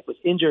Tyler Van Dyke was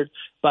injured,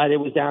 but it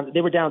was down.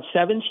 They were down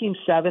 17-7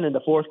 in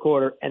the fourth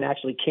quarter and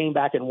actually came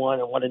back and won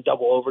in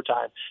double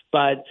overtime.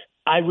 But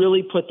I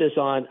really put this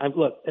on.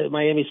 Look,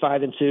 Miami's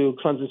 5-2,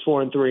 Clemson's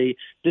 4-3.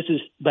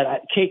 But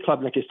Cade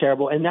Klubnik is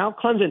terrible. And now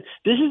Clemson.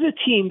 This is a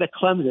team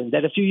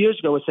that a few years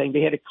ago was saying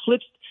they had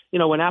eclipsed.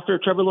 When after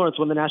Trevor Lawrence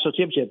won the national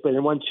championship, but they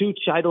won 2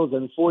 titles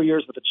in 4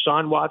 years with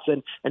Deshaun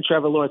Watson and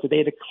Trevor Lawrence, that they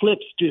had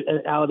eclipsed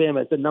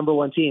Alabama as the number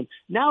 1 team.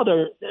 Now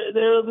they're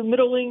the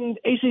middling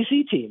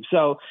ACC team.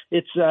 So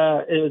it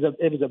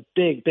was a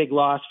big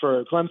loss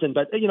for Clemson,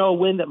 but a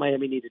win that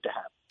Miami needed to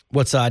have.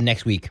 What's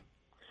next week?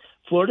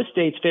 Florida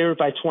State's favored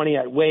by 20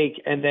 at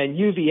Wake, and then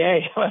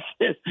UVA.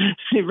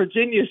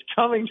 Virginia's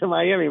coming to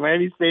Miami.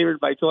 Miami's favored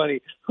by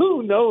 20.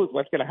 Who knows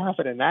what's going to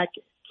happen in that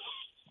game?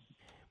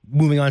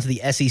 Moving on to the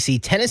SEC,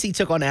 Tennessee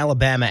took on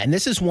Alabama, and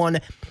this is one,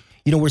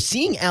 we're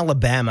seeing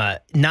Alabama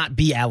not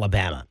be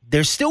Alabama.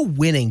 They're still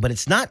winning, but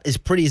it's not as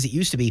pretty as it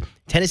used to be.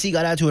 Tennessee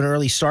got out to an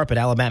early start, but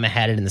Alabama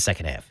had it in the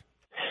second half.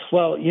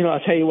 Well, I'll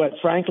tell you what,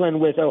 Franklin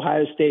with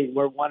Ohio State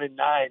were 1-9,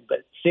 but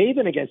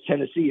Saban against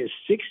Tennessee is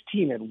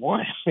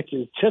 16-1, which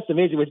is just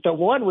amazing. Which the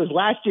one was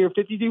last year,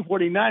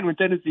 52-49 when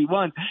Tennessee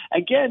won.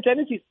 Again,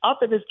 Tennessee's up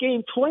in this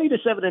game 20-7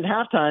 at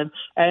halftime,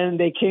 and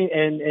they came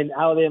and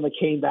Alabama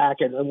came back,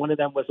 and one of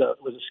them was a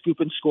scoop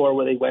and score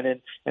where they went in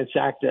and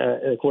sacked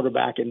a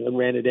quarterback and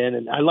ran it in.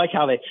 And I like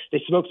how they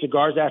smoked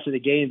cigars after the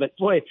game. But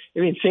boy,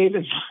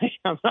 Saban's like,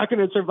 I'm not going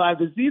to survive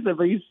the season,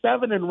 but he's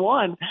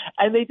 7-1,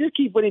 and they just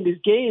keep winning these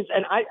games.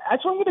 And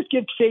that's why I'm going to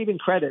give Saban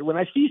credit. When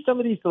I see some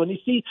of these, when you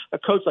see a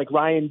coach like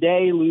Ryan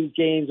Day lose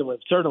games, and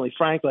certainly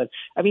Franklin,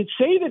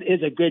 Saban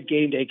is a good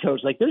game day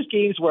coach. Like, there's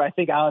games where I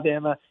think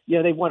Alabama,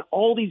 they won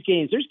all these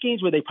games. There's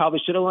games where they probably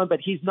should have won, but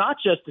he's not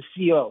just the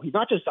CEO. He's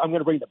not just, I'm going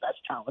to bring the best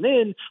talent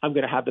in. I'm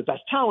going to have the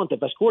best talent, the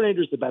best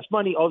coordinators, the best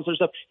money, all this sort of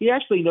stuff. He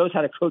actually knows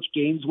how to coach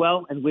games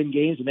well and win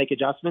games and make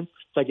adjustments.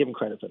 So I give him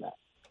credit for that.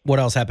 What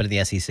else happened at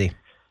the SEC?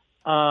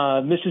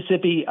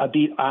 Mississippi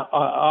beat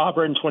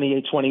Auburn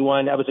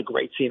 28-21. That was a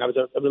great scene. I was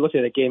looking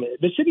at the game.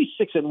 Mississippi's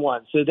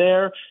 6-1, so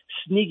they're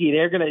sneaky.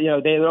 They're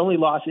gonna, their only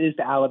loss is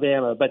to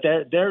Alabama, but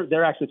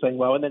they're actually playing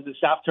well. And then the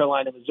South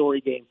Carolina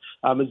Missouri game,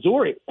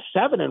 Missouri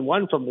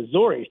 7-1 from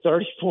Missouri,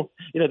 34.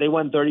 They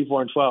won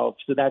 34-12, so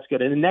that's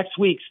good. And the next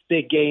week's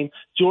big game,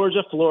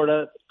 Georgia,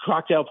 Florida,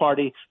 cocktail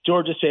party.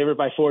 Georgia's favored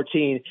by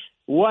 14.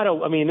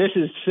 This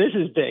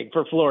is big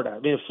for Florida.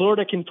 If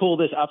Florida can pull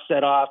this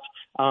upset off.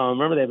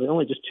 Remember, they have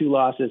only just 2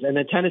 losses. And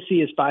then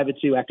Tennessee is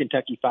 5-2 at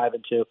Kentucky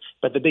 5-2.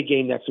 But the big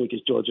game next week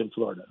is Georgia and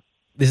Florida.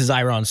 This is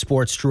Ira On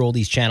Sports, True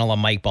Oldies channel. I'm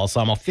Mike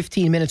Balsamo.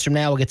 15 minutes from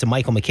now, we'll get to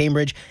Michael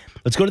McCambridge.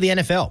 Let's go to the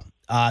NFL.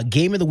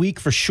 Game of the week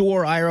for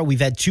sure, Ira.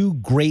 We've had 2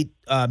 great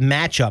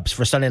matchups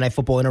for Sunday Night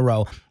Football in a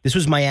row. This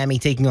was Miami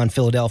taking on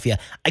Philadelphia.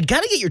 I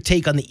got to get your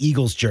take on the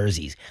Eagles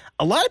jerseys.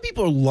 A lot of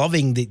people are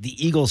loving the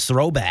Eagles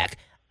throwback.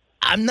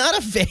 I'm not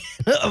a fan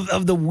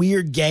of the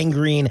weird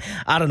gangrene.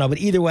 I don't know. But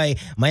either way,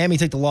 Miami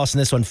took the loss in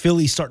this one.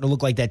 Philly's starting to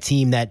look like that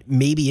team that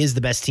maybe is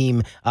the best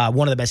team,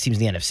 one of the best teams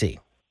in the NFC.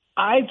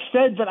 I've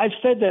said that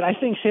I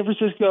think San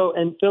Francisco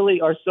and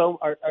Philly are so.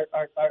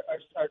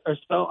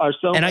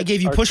 And I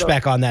gave you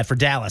pushback on that for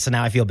Dallas, and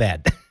now I feel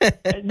bad.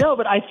 No,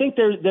 but I think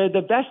they're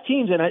the best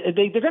teams, and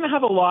they're going to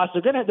have a loss.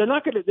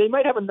 They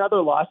might have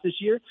another loss this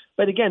year.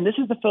 But again, this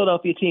is the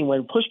Philadelphia team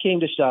when push came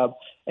to shove.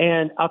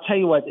 And I'll tell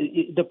you what,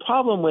 the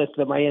problem with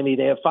the Miami,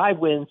 they have 5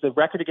 wins. The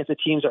record against the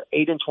teams are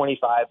 8-25.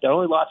 The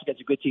only loss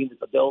against a good team is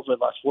the Bills, who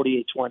lost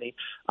 48-20.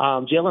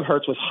 Jalen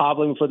Hurts was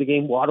hobbling for the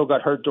game. Waddle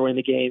got hurt during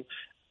the game.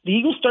 The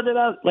Eagles started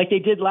out like they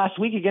did last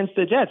week against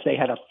the Jets. They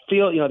had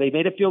they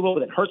made a field goal,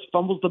 but then Hurts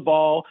fumbles the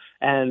ball,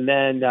 and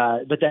then,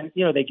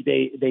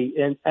 they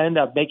end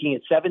up making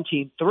it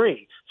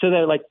 17-3. So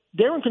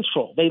they're in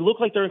control. They look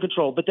like they're in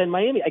control. But then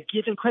Miami, I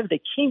give them credit.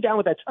 They came down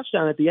with that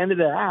touchdown at the end of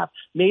the half,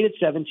 made it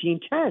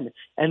 17-10,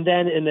 and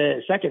then in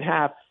the second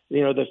half,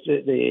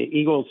 the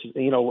Eagles,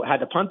 had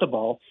to punt the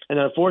ball, and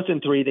then 4th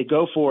and 3, they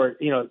go for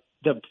it.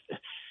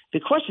 The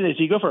question is,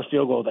 do you go for a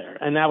field goal there?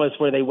 And that was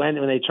where they went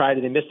when they tried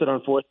it. They missed it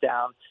on 4th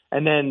down.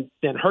 And then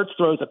Hurts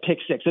throws a pick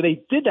 6. So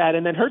they did that,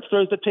 and then Hurts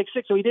throws the pick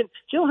 6. So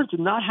Jalen Hurts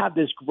did not have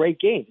this great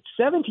game. It's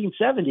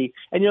 17-70,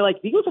 and you're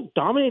like, the Eagles have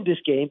dominated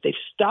this game. They've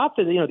stopped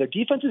their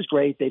defense is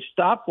great. They've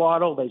stopped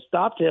Waddle. They've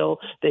stopped Hill.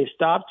 They've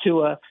stopped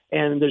Tua,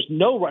 and there's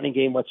no running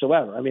game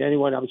whatsoever. I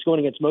was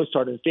going against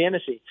Mostert in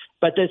fantasy.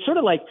 But there's sort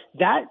of like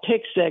that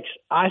pick 6,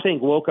 I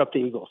think, woke up the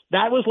Eagles.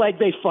 That was like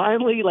they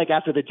finally,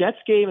 after the Jets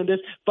game and this,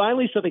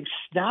 finally something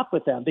snapped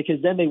with them,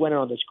 because then they went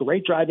on this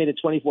great drive, made it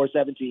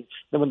 24-17.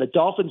 Then when the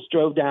Dolphins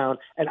drove down,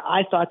 and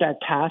I thought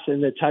that pass for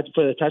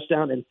the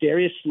touchdown, and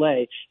Darius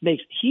Slay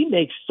makes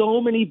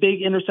so many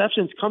big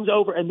interceptions, comes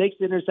over and makes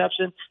the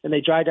interception, and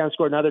they drive down,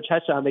 score another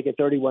touchdown, make it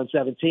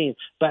 31-17.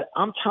 But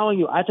I'm telling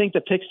you, I think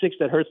the pick 6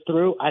 that Hurts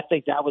threw, I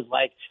think that was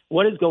like,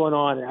 what is going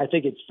on? And I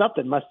think it's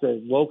something must have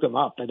woke him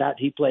up, and that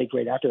he played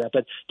great after that.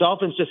 But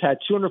Dolphins just had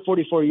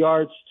 244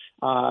 yards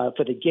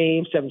for the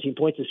game, 17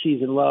 points, a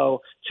season low.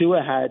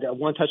 Tua had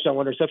 1 touchdown,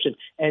 1 interception,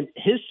 and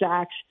his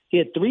sacks. He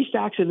had 3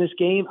 sacks in this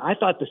game. I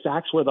thought the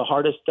sacks were the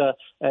hardest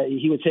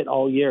he was hit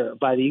all year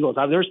by the Eagles.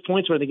 There's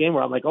points where in the game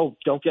where I'm like, oh,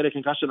 don't get a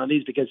concussion on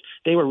these, because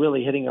they were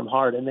really hitting him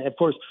hard. And of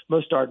course,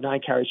 Mostert 9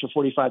 carries for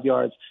 45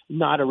 yards.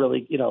 Not a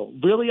really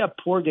a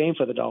poor game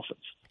for the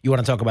Dolphins. You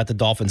want to talk about the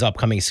Dolphins'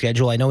 upcoming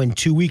schedule? I know in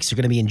 2 weeks they're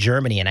going to be in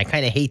Germany, and I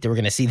kind of hate that we're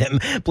going to see them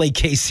play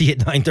KC at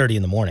 9:30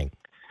 in the morning.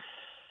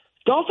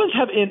 Dolphins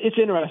it's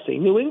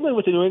interesting. New England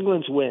with the New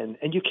England's win,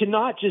 and you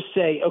cannot just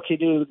say, okay,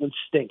 New England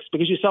stinks,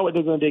 because you saw what New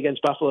England did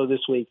against Buffalo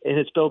this week, and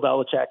it's Bill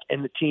Belichick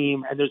and the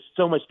team, and there's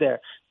so much there.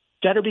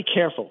 Better be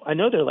careful. I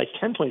know they're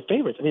 10-point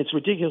favorites. It's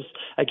ridiculous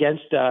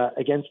against the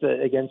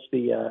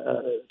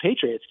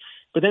Patriots.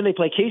 But then they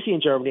play KC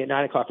in Germany at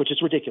 9 o'clock, which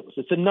is ridiculous.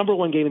 It's the number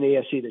one game in the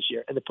AFC this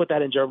year, and to put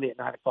that in Germany at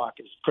 9 o'clock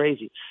is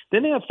crazy.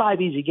 Then they have 5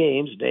 easy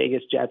games: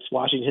 Vegas, Jets,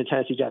 Washington,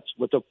 Tennessee Jets,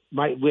 with the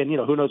might win.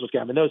 Who knows what's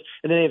going to happen in those?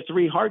 And then they have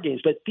 3 hard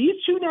games. But these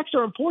 2 next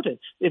are important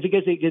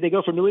because they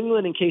go for New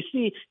England and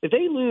KC. If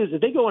they lose,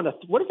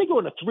 what if they go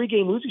on a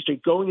 3-game losing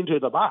streak going into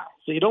the bye?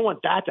 So you don't want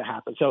that to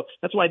happen. So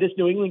that's why this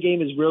New England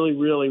game is really,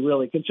 really,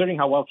 really, concerning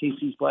how well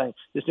KC's playing.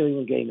 This New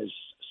England game is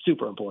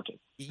super important.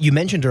 You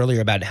mentioned earlier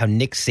about how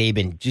Nick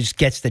Saban just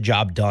gets the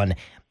job done.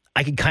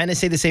 I could kind of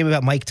say the same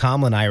about Mike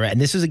Tomlin, Ira.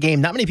 And this is a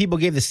game, not many people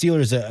gave the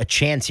Steelers a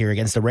chance here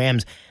against the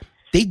Rams.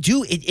 They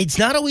do. It's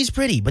not always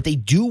pretty, but they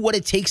do what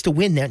it takes to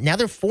win. Now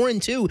they're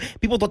 4-2.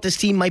 People thought this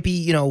team might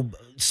be,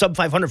 sub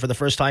 500 for the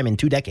first time in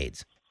 2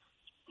 decades.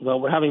 Well,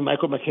 we're having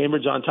Michael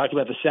McCambridge on talking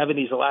about the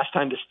 70s. The last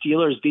time the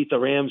Steelers beat the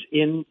Rams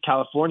in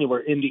California were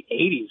in the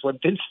 80s when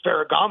Vince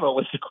Ferragamo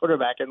was the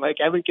quarterback, and like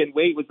Evan Can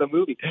Wait was the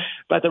movie.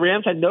 But the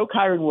Rams had no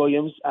Kyron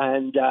Williams,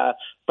 and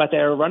but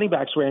their running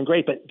backs ran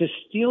great. But the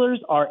Steelers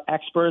are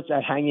experts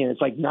at hanging in. It's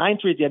like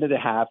 9-3 at the end of the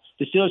half.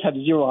 The Steelers have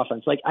 0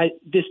 offense.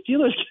 The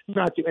Steelers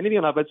cannot do anything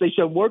on offense. They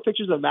show more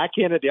pictures of Matt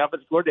Canada, the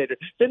offensive coordinator,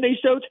 than they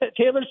show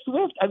Taylor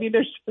Swift. I mean,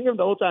 they're showing him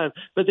the whole time.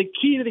 But the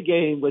key to the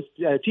game was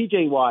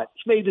T.J. Watt.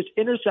 He made this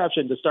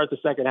interception to start the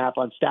second half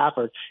on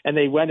Stafford, and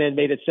they went in,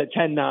 made it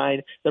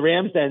 10-9. The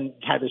Rams then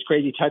had this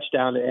crazy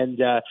touchdown and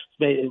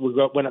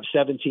went up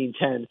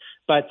 17-10.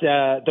 But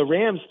the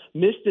Rams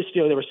missed this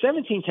field. They were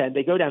 17-10.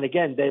 They go down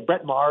again.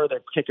 Brett Maher,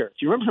 their kicker.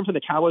 Do you remember him from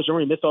the Cowboys?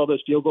 Remember he missed all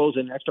those field goals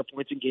and extra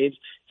points in games?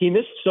 He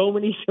missed so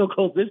many field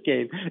goals this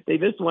game. They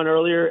missed one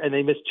earlier, and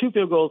they missed 2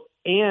 field goals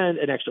and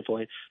an extra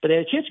point. But they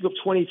had a chance to go up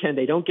 20-10.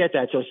 They don't get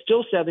that. So it's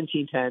still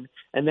 17-10.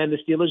 And then the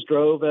Steelers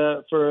drove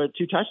for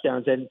 2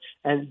 touchdowns. And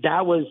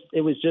that was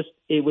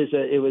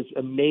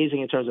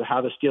amazing in terms of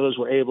how the Steelers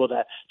were able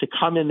to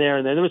come in there.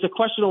 And then there was a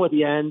questionable at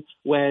the end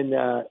when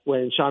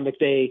Sean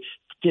McVay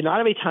did not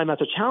have any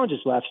timeouts or challenges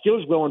left.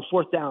 Steelers go on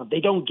 4th down. They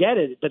don't get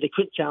it, but they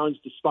couldn't challenge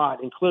the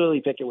spot. And clearly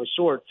Pickett was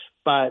short,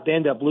 but they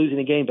ended up losing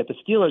the game. But the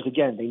Steelers,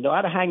 again, they know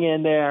how to hang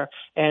in there.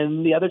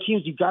 And the other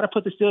teams, you've got to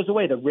put the Steelers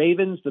away. The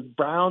Ravens, the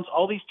Browns,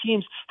 all these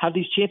teams have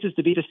these chances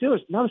to beat the Steelers.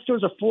 Now the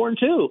Steelers are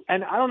 4-2.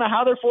 And I don't know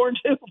how they're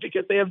 4-2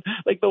 because they have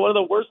one of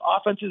the worst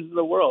offenses in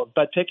the world.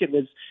 But Pickett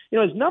was,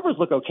 his numbers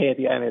look okay at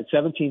the end. At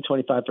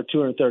 17-25 for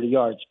 230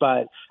 yards.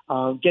 But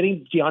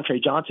getting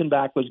DeAndre Johnson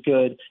back was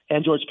good.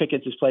 And George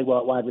Pickens has played well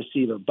at wide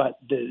receiver. But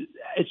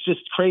it's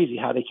just crazy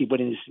how they keep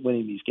winning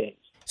these games.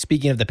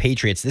 Speaking of the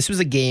Patriots, this was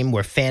a game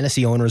where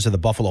fantasy owners of the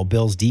Buffalo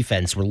Bills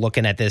defense were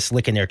looking at this,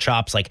 licking their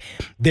chops like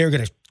they're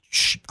going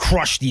to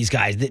crush these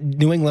guys. The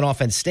New England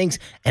offense stinks.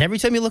 And every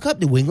time you look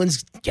up, New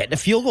England's getting a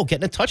field goal,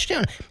 getting a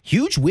touchdown.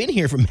 Huge win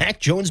here for Mac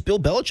Jones, Bill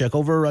Belichick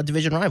over a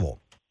division rival.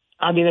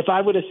 I mean, if I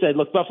would have said,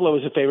 look, Buffalo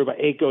was a favorite by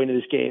 8 going into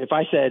this game. If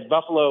I said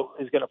Buffalo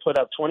is going to put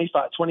up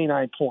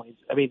 29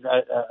 points, Patriots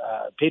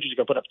are going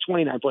to put up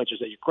 29 points, you're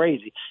saying you're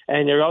crazy.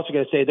 And you're also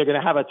going to say they're going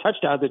to have a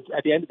touchdown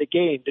at the end of the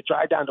game to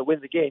drive down to win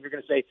the game. You're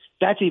going to say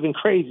that's even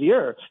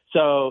crazier.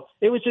 So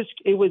it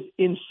was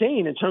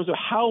insane in terms of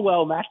how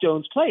well Mac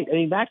Jones played. I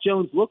mean, Mac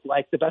Jones looked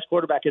like the best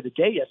quarterback of the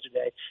day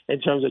yesterday in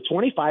terms of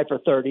 25 for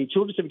 30,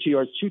 272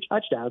 yards, 2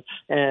 touchdowns.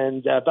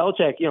 And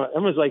Belichick,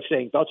 everyone's like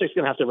saying Belichick's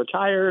going to have to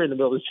retire in the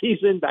middle of the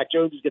season. Mac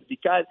Jones is going to be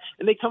cut,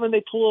 and they come and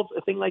they pull a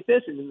thing like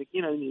this, and then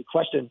you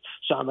question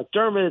Sean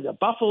McDermott,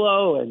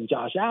 Buffalo, and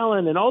Josh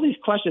Allen, and all these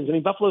questions. I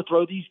mean, Buffalo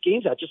throw these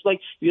games out just like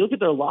if you look at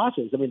their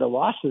losses. I mean, the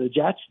loss to the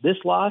Jets, this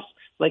loss,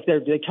 like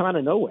they come out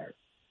of nowhere.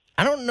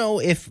 I don't know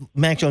if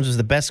Mac Jones was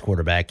the best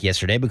quarterback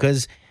yesterday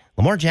because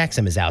Lamar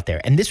Jackson is out there,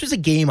 and this was a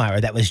game,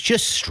 Ira, that was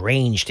just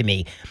strange to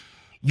me.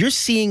 You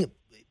sent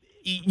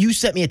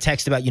me a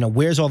text about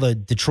where's all the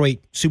Detroit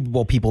Super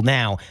Bowl people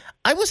now.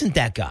 I wasn't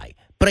that guy,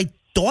 but I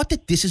thought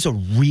that this is a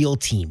real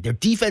team. Their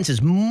defense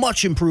is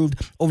much improved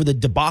over the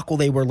debacle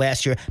they were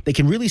last year. They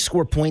can really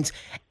score points.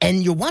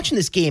 And you're watching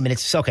this game, and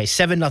it's, okay,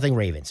 7-0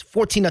 Ravens,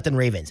 14-0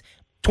 Ravens,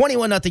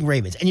 21-0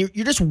 Ravens. And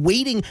you're just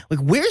waiting, like,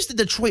 where's the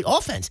Detroit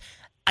offense?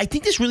 I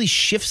think this really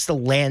shifts the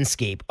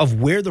landscape of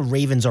where the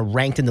Ravens are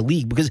ranked in the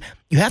league because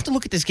you have to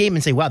look at this game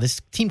and say, wow,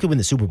 this team could win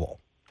the Super Bowl.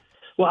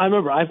 Well, I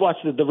remember I've watched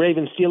the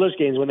Ravens-Steelers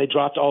games when they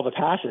dropped all the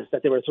passes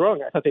that they were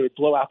throwing. I thought they would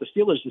blow out the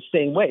Steelers the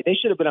same way. They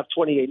should have been up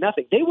 28-0.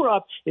 They were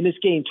up in this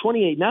game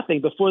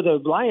 28-0 before the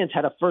Lions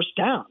had a first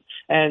down.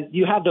 And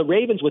you have the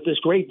Ravens with this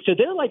great – so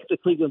they're like the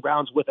Cleveland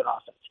Browns with an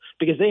offense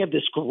because they have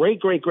this great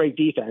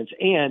defense,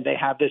 and they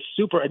have this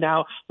super – and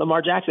now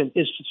Lamar Jackson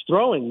is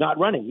throwing, not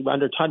running.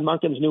 Under Todd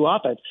Monken's new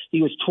offense,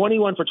 he was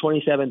 21 for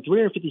 27,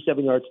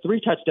 357 yards,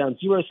 3 touchdowns,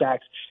 0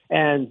 sacks,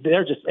 and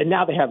they're just – and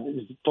now they have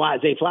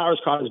Zay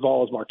Flowers caught his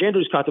balls, Mark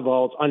Andrews caught the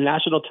balls on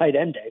National Tight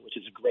End Day, which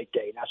is a great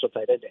day, National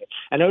Tight End Day.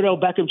 And Odell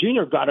Beckham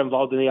Jr. got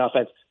involved in the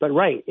offense. But,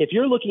 right, if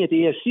you're looking at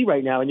the AFC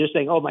right now and you're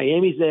saying, oh,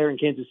 Miami's there and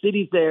Kansas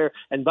City's there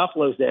and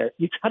Buffalo's there,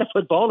 you got to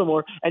put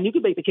Baltimore, and you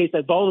can make the case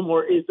that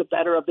Baltimore is the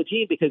better of the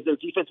team because their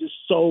defense is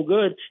so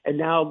good, and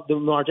now the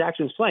Lamar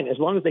Jackson's playing. As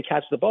long as they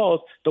catch the balls,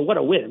 but what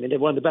a win. I mean, they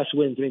won the best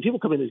wins. I mean, people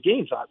come in this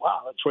game thought,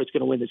 wow, Detroit's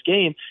going to win this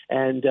game,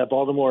 and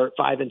Baltimore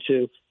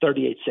 5-2,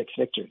 38-6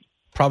 victory.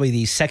 Probably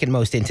the second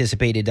most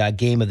anticipated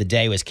game of the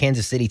day was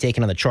Kansas City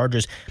taking on the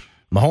Chargers.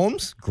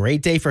 Mahomes,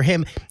 great day for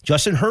him.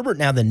 Justin Herbert,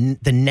 now the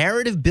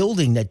narrative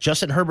building that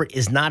Justin Herbert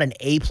is not an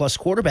A-plus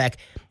quarterback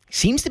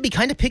seems to be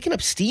kind of picking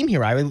up steam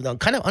here. I'm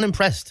kind of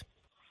unimpressed.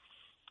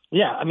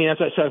 Yeah, I mean, that's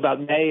what I said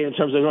about May in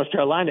terms of North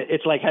Carolina.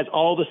 It's like has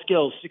all the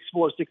skills,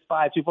 6'4", 6'5",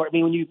 240. I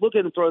mean, when you look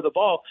at him throw the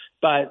ball,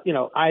 but,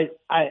 I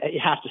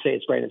have to say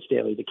it's Brandon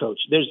Staley, the coach.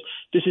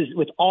 This is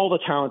with all the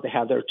talent they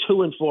have. They're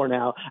 2-4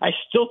 now. I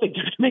still think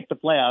they're going to make the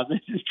playoffs.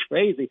 This is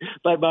crazy.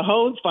 But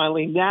Mahomes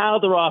finally, now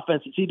their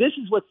offense. See, this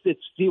is what's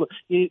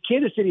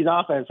Kansas City's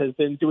offense has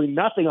been doing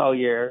nothing all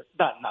year.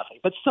 Not nothing,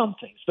 but some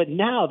things. But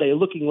now they're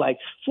looking like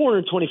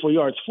 424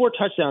 yards, 4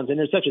 touchdowns,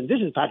 interceptions.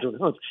 This is Patrick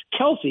Mahomes.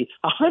 Kelsey,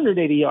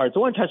 180 yards,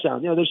 1 touchdown.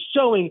 They're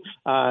showing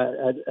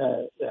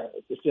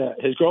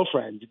his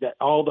girlfriend that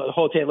the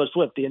whole Taylor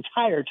Swift the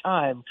entire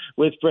time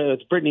with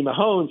Brittany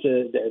Mahomes,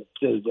 the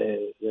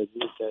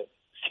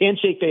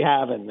handshake they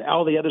have and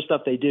all the other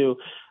stuff they do.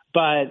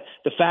 But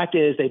the fact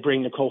is they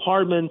bring Nicole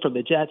Hardman from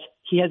the Jets.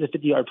 He has a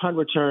 50-yard punt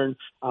return.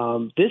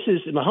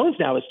 Mahomes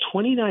now is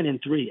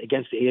 29-3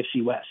 against the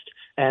AFC West.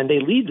 And they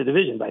lead the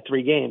division by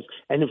 3 games.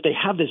 And if they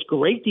have this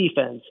great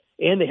defense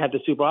and they have the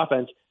super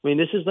offense, I mean,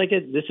 this is what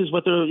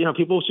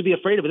people should be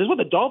afraid of. This is what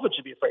the Dolphins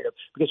should be afraid of.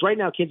 Because right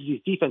now, Kansas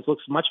City's defense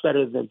looks much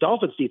better than the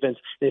Dolphins' defense.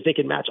 And if they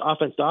can match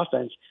offense to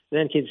offense,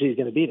 then Kansas City's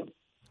going to beat them.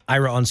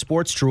 Ira On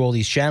Sports, True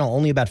Oldies channel.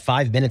 Only about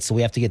 5 minutes, so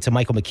we have to get to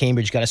Michael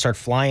McCambridge. Got to start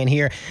flying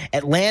here.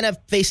 Atlanta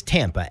faced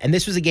Tampa. And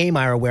this was a game,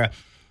 Ira, where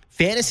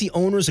fantasy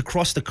owners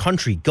across the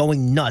country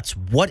going nuts.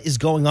 What is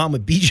going on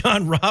with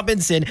Bijan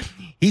Robinson?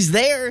 He's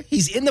there.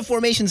 He's in the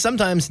formation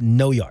sometimes.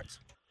 No yards.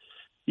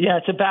 Yeah,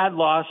 it's a bad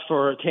loss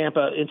for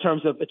Tampa in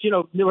terms of,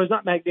 there was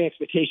not many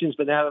expectations,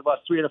 but now they've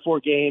lost 3 out of 4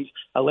 games.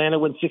 Atlanta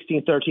wins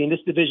 16-13. This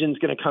division is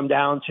going to come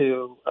down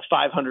to a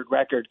 500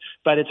 record,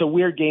 but it's a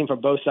weird game from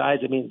both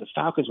sides. I mean, the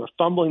Falcons were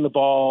fumbling the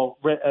ball.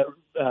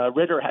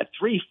 Ritter had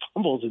 3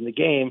 fumbles in the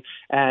game,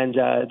 and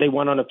they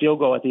won on a field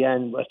goal at the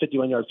end, a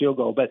 51-yard field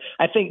goal. But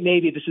I think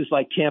maybe this is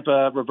like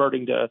Tampa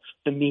reverting to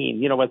the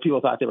mean, what people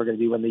thought they were going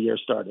to be when the year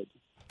started.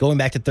 Going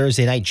back to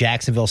Thursday night,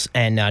 Jacksonville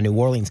and New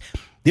Orleans.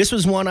 This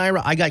was one,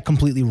 Ira, I got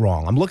completely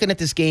wrong. I'm looking at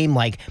this game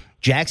like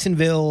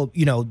Jacksonville,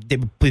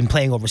 they've been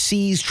playing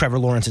overseas. Trevor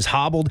Lawrence is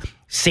hobbled.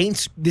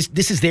 Saints,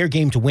 this is their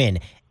game to win.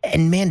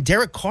 And, man,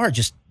 Derek Carr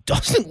just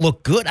doesn't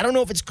look good. I don't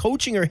know if it's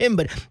coaching or him,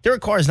 but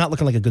Derek Carr is not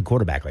looking like a good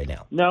quarterback right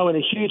now. No, and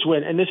a huge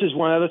win. And this is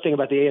one other thing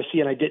about the AFC,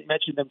 and I did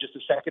mention them just a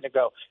second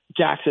ago.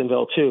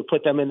 Jacksonville, too.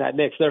 Put them in that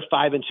mix. They're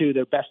 5-2.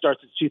 Their best start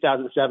since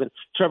 2007.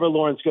 Trevor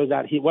Lawrence goes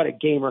out. What a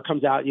gamer.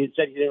 Comes out. You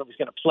said he didn't know he was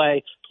going to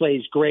play.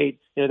 Plays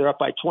great. They're up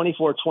by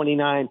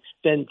 24-29.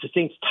 Then the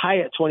Saints tie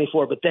at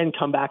 24, but then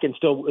come back and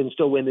still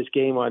win this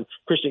game on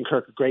Christian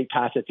Kirk, a great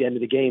pass at the end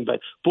of the game.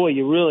 But boy,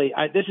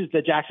 this is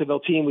the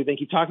Jacksonville team we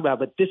think you talk about,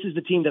 but this is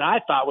the team that I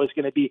thought was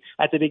going to be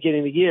at the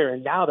beginning of the year,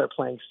 and now they're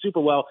playing super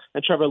well.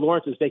 And Trevor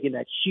Lawrence is making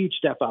that huge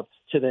step up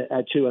to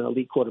an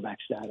elite quarterback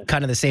status.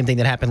 Kind of the same thing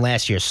that happened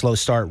last year. Slow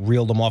start,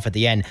 reeled them off at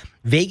the end.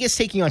 Vegas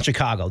taking on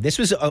Chicago. This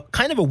was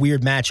kind of a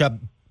weird matchup.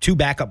 2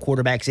 backup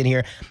quarterbacks in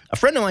here. A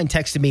friend of mine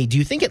texted me, do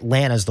you think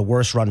Atlanta's the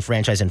worst run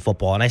franchise in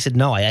football? And I said,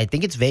 no, I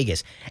think it's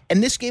Vegas.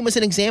 And this game was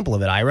an example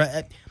of it,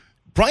 Ira.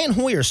 Brian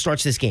Hoyer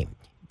starts this game.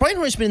 Brian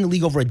Hoyer's been in the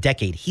league over a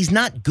decade. He's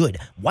not good.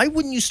 Why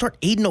wouldn't you start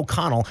Aiden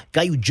O'Connell,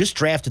 guy you just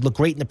drafted, looked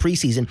great in the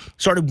preseason,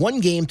 started 1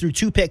 game through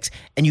 2 picks,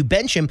 and you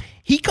bench him?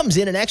 He comes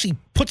in and actually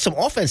puts some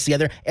offense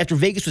together after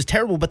Vegas was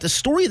terrible. But the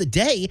story of the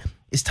day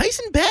is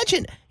Tyson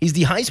Bagent. He's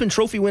the Heisman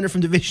Trophy winner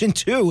from Division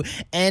II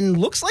and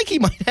looks like he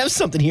might have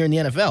something here in the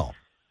NFL.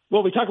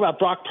 Well, we talk about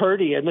Brock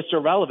Purdy and Mr.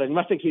 Irrelevant.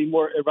 Nothing can be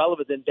more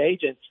irrelevant than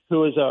Bagent,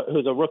 who is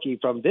a rookie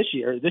from this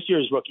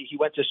year's rookie. He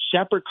went to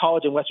Shepherd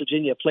College in West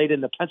Virginia, played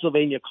in the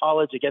Pennsylvania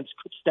College against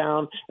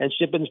Kutztown and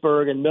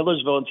Shippensburg and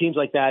Millersville and teams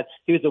like that.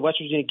 He was the West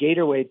Virginia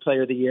Gatorade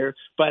Player of the Year,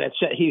 but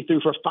he threw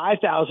for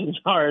 5,000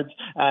 yards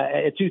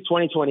in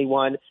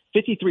 2021.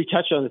 53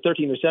 touchdowns and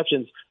 13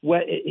 receptions.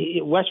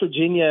 West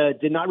Virginia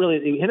did not really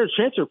 – he entered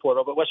transfer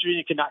portal, but West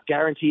Virginia could not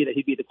guarantee that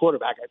he'd be the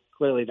quarterback.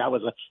 Clearly, that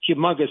was a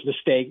humongous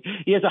mistake.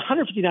 He has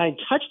 159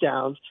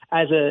 touchdowns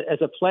as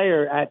a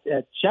player at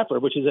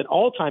Shepherd, which is an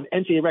all-time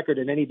NCAA record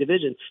in any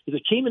division.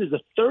 He came in as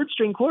a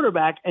third-string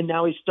quarterback, and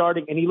now he's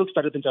starting, and he looks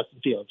better than Justin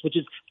Fields, which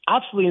is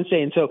absolutely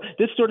insane. So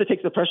this sort of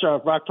takes the pressure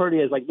off Brock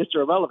Purdy as like Mr.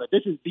 Irrelevant.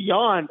 This is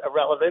beyond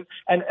irrelevant.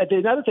 And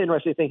another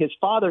interesting thing, his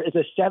father is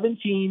a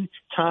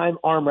 17-time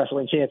arm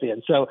wrestling champion.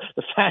 So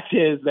the fact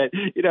is that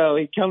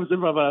he comes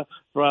in from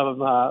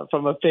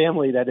a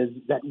family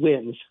that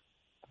wins.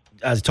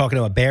 I was talking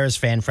to a Bears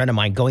friend of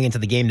mine going into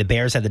the game. The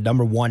Bears had the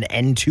number 1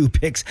 and 2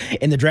 picks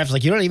in the draft.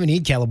 Like, you don't even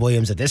need Caleb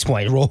Williams at this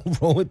point. Roll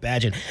with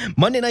Bagent.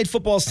 Monday Night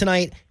Football's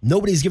tonight.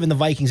 Nobody's giving the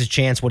Vikings a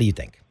chance. What do you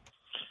think?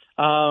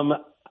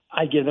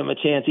 I give them a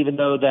chance, even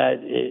though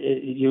that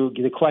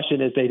the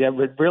question is they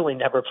really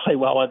never play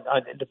well on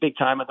the big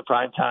time at the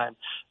prime time.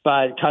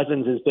 But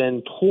Cousins has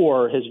been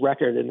poor, his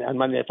record on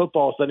Monday Night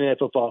Football, Sunday Night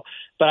Football.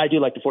 But I do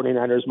like the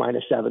 49ers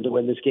 -7 to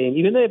win this game.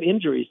 Even though they have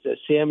injuries,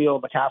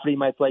 Samuel McCaffrey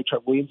might play,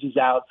 Trent Williams is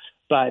out.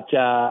 But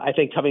I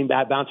think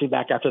bouncing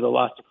back after the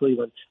loss to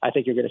Cleveland, I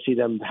think you're going to see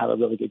them have a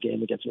really good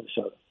game against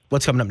Minnesota.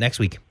 What's coming up next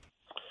week?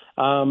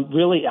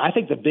 Really, I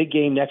think the big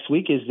game next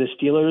week is the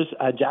Steelers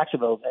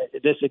Jacksonville.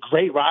 This is a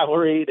great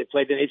rivalry. They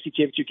played in AFC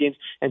Championship games,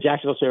 and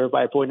Jacksonville favored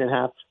by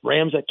 1.5.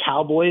 Rams at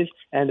Cowboys,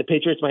 and the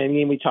Patriots Miami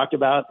game we talked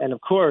about, and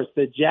of course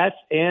the Jets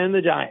and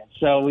the Giants.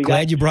 So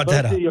glad you brought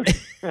that up. Your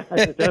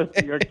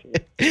team.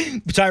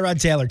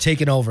 Tyrod Taylor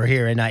taking over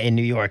here in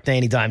New York.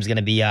 Danny Dimes going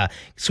to be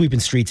sweeping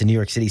streets in New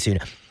York City soon.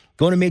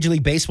 Going to Major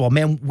League Baseball,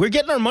 man, we're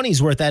getting our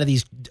money's worth out of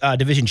these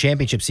division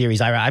championship series.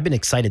 Ira, I've been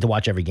excited to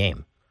watch every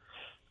game.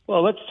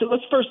 Well, let's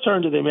first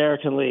turn to the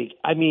American League.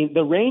 I mean,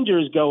 the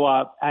Rangers go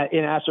up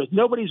in Astros.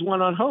 Nobody's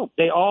won on home.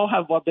 They all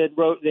have been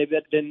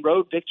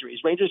road victories.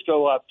 Rangers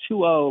go up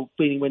 2-0,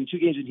 win 2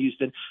 games in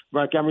Houston.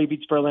 Montgomery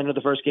beats Verlander the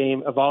first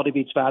game. Evaldi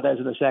beats Valdez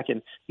in the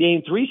second.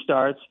 Game 3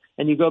 starts,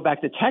 and you go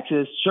back to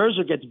Texas.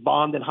 Scherzer gets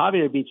bombed, and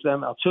Javier beats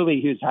them.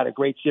 Altuve, who's had a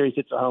great series,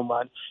 hits a home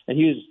run, and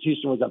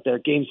Houston was up there.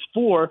 Games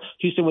 4,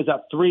 Houston was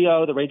up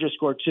 3-0. The Rangers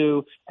scored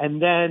 2,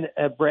 and then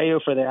Abreu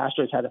for the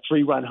Astros had a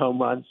 3-run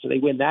home run, so they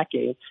win that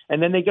game.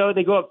 And then they go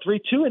up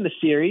 3-2 in the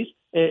series.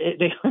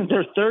 They win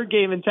their third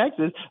game in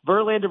Texas.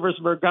 Verlander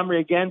versus Montgomery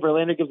again.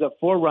 Verlander gives up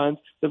 4 runs.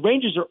 The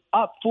Rangers are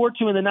up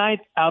 4-2 in the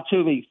ninth.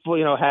 Altuve,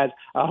 has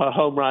a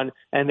home run,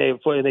 and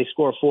they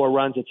score 4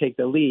 runs to take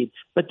the lead.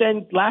 But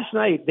then last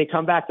night they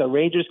come back. The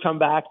Rangers come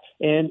back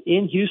and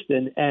in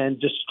Houston and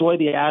destroy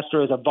the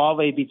Astros.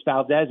 Evaldi beats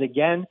Valdez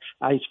again.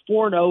 He's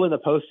 4-0 in the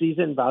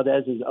postseason.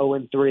 Valdez is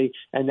 0-3,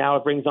 and now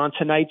it brings on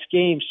tonight's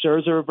game: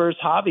 Scherzer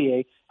versus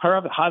Javier.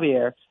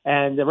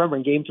 And remember,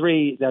 in Game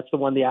 3, that's the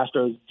one the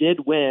Astros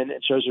did win,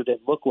 and Scherzer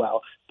didn't look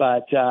well.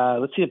 But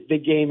let's see if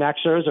big game Max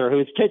Scherzer,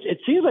 who's pitched. It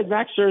seems like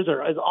Max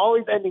Scherzer is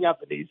always ending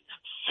up in these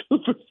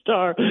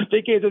superstar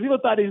big games. People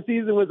thought his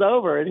season was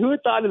over, and who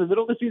had thought in the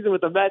middle of the season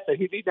with the Mets that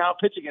he'd be now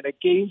pitching in a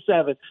Game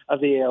 7 of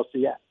the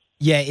ALCS?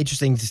 Yeah,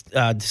 interesting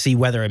to see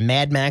whether a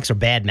Mad Max or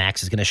Bad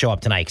Max is going to show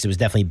up tonight, because it was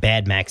definitely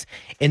Bad Max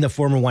in the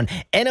former one.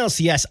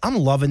 NLCS, I'm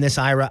loving this,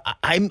 Ira.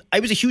 I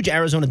was a huge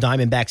Arizona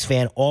Diamondbacks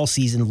fan all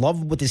season.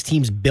 Love what this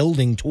team's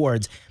building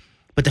towards.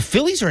 But the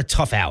Phillies are a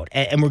tough out,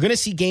 and we're going to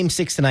see Game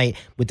 6 tonight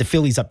with the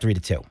Phillies up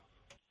 3-2.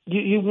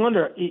 You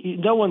wonder,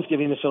 no one's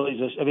giving the Phillies,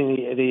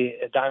 the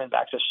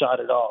Diamondbacks a shot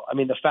at all. I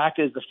mean, the fact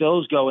is the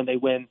Phils go and they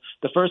win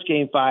the first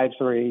game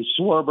 5-3,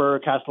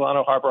 Schwarber,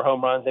 Castellano, Harper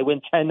home runs. They win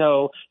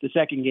 10-0 the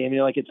second game.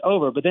 You're like, it's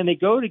over. But then they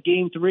go to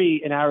Game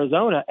 3 in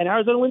Arizona, and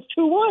Arizona wins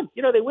 2-1.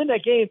 They win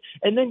that game.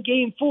 And then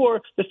Game 4,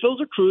 the Phils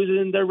are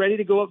cruising. They're ready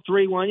to go up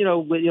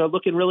 3-1,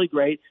 looking really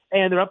great.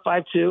 And they're up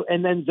 5-2.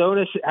 And then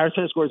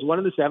Arizona scores 1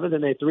 in the 7th,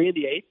 and they 3 in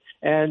the 8th,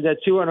 and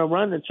 2 on a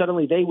run. And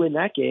suddenly they win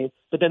that game.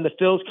 But then the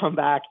Phils come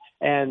back.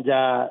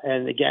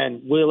 And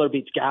again, Wheeler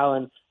beats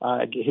Gallen,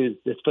 who's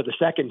for the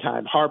second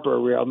time. Harper,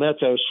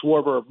 Realmuto,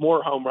 Schwarber,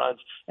 more home runs.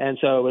 And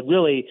so it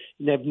really,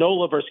 they have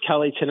Nola versus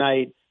Kelly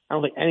tonight. I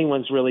don't think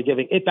anyone's really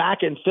giving it back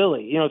in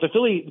Philly. If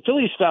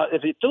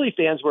the Philly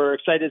fans were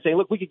excited saying,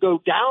 look, we could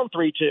go down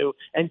 3-2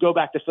 and go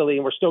back to Philly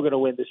and we're still going to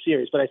win this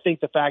series. But I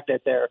think the fact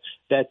that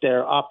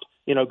they're up,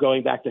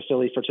 going back to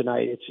Philly for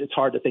tonight, it's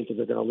hard to think that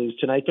they're going to lose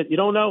tonight. But you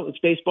don't know. It's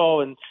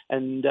baseball, and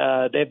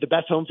they have the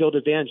best home field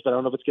advantage, but I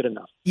don't know if it's good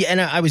enough. Yeah,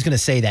 and I was going to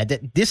say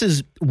that this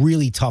is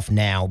really tough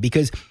now,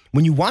 because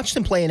when you watch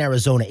them play in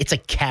Arizona, it's a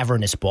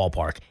cavernous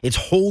ballpark. It's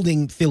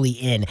holding Philly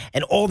in,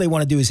 and all they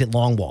want to do is hit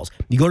long balls.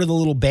 You go to the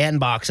little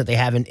bandbox that they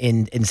have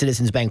in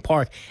Citizens Bank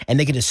Park, and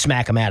they can just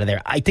smack them out of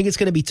there. I think it's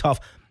going to be tough.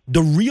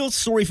 The real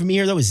story for me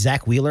here, though, is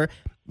Zach Wheeler.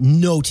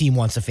 No team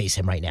wants to face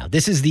him right now.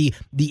 This is the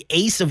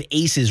ace of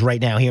aces right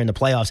now here in the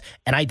playoffs.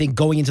 And I think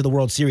going into the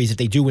World Series, if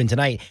they do win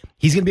tonight,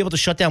 he's going to be able to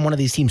shut down one of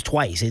these teams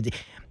twice.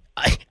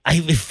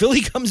 If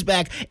Philly comes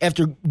back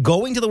after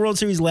going to the World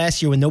Series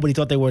last year when nobody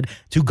thought they would,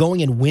 to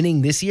going and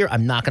winning this year,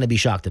 I'm not going to be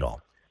shocked at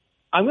all.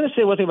 I'm going to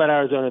say one thing about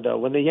Arizona, though.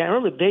 When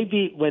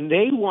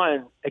they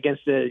won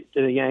against the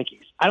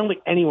Yankees, I don't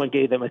think anyone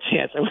gave them a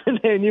chance.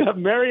 And you have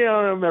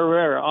Mariano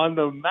Rivera on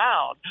the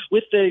mound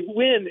with the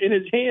win in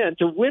his hand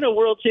to win a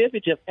world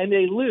championship, and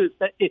they lose.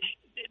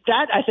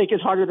 That I think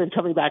is harder than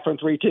coming back from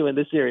 3-2 in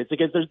this series,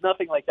 because there's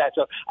nothing like that.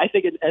 So I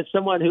think as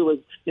someone who was,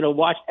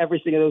 watched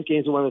every single of those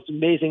games in one of the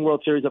most amazing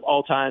World Series of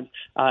all time,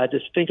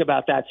 just think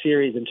about that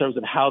series in terms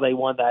of how they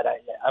won that.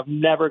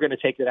 I'm never going to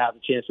take it out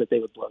of the chance that they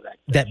would blow that.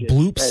 That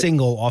bloop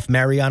single off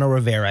Mariano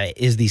Rivera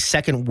is the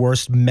second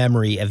worst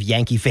memory of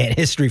Yankee fan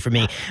history for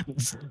me.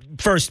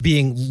 First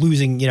being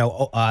losing,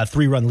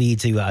 3-run lead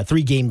to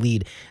 3-game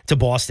lead to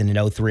Boston in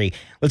 2003.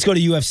 Let's go to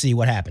UFC.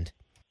 What happened?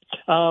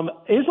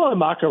 Islam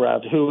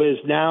Makhachev, who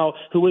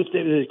was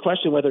the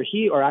question whether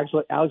he or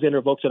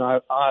Alexander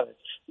Volkanovski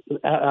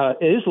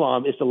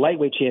Islam is the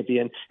lightweight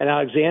champion and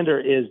Alexander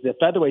is the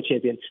featherweight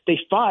champion. They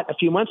fought a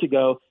few months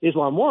ago.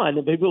 Islam won,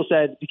 and people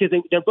said because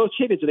they're both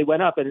champions, so they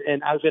went up,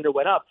 and Alexander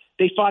went up.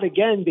 They fought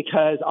again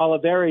because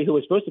Oliveri, who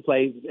was supposed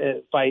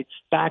to fight,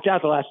 backed out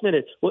at the last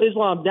minute. Well,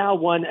 Islam now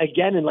won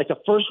again in like the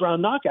first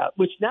round knockout,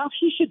 which now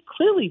he should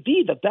clearly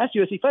be the best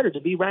UFC fighter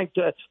to be ranked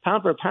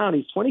pound for pound.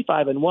 He's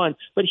 25-1,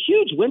 but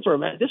huge win for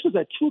him. This was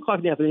at 2:00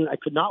 in the afternoon. I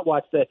could not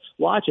watch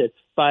it.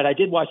 But I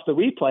did watch the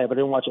replay, but I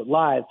didn't watch it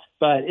live.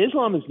 But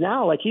Islam is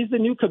now like he's the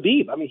new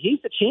Khabib. I mean, he's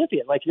the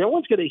champion. Like he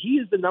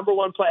is the number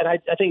one player. And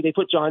I think they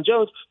put John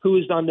Jones, who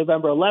is on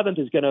November 11th,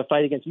 is going to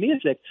fight against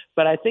Miocic.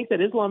 But I think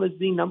that Islam is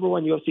the number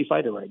one UFC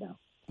fighter right now.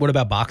 What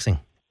about boxing?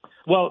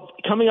 Well,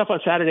 coming up on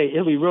Saturday,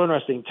 it'll be real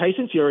interesting.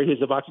 Tyson Fury, who's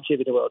the boxing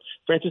champion of the world,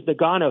 Francis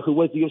Ngannou, who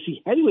was the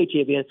UFC heavyweight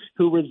champion,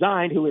 who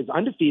resigned, who is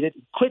undefeated,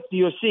 quit the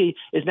UFC,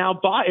 is now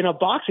in a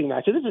boxing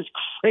match. So this is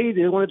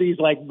crazy. It's one of these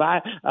like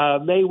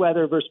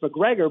Mayweather versus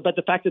McGregor, but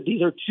the fact that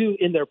these are two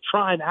in their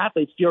prime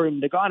athletes, Fury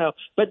and Ngannou,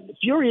 but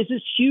Fury is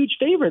this huge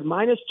favorite,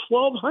 minus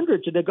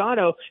 1,200 to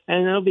Ngannou,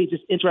 and it'll be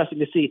just interesting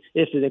to see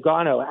if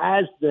Ngannou,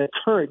 as the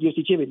current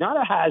UFC champion, not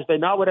a has-been,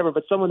 not whatever,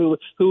 but someone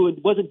who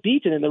wasn't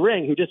beaten in the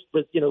ring, who just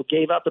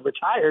gave up and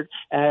retired,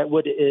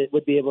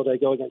 would be able to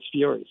go against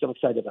Fury. So I'm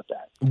excited about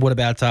that. What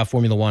about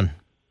Formula One?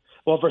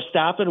 Well,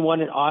 Verstappen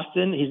won in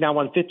Austin. He's now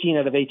won 15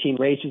 out of 18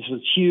 races, which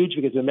was huge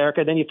because of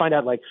America. Then you find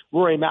out like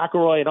Rory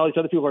McIlroy and all these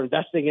other people are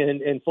investing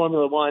in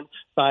Formula One,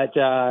 but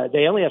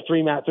they only have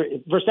three.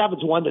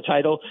 Verstappen's won the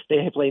title. They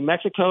play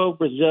Mexico,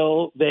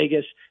 Brazil,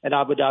 Vegas, and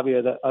Abu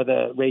Dhabi are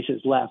the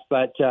races left.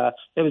 But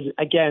it was,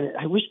 again,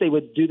 I wish they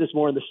would do this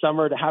more in the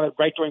summer to have it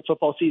right during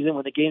football season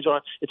when the games are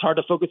on. It's hard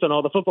to focus on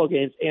all the football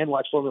games and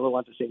watch Formula One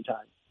at the same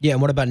time. Yeah,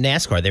 and what about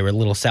NASCAR? They were a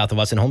little south of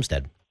us in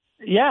Homestead.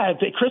 Yeah,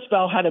 Chris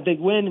Bell had a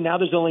big win, and now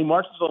there's only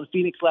Martinsville and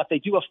Phoenix left. They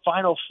do a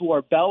Final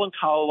Four. Bell and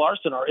Kyle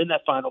Larson are in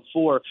that Final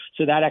Four,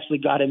 so that actually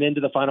got him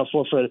into the Final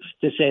Four to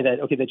say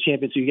that, okay, the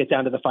champion, so you get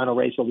down to the final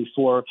race, there'll be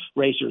 4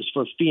 racers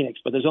for Phoenix.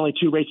 But there's only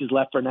 2 races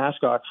left for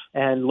NASCAR,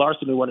 and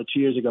Larson, who won it 2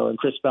 years ago, and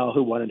Chris Bell,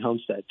 who won in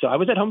Homestead. So I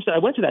was at Homestead. I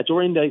went to that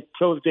during the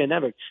COVID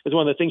pandemic. It was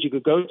one of the things you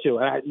could go to,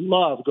 and I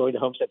loved going to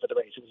Homestead for the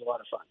race. It was a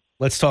lot of fun.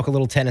 Let's talk a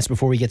little tennis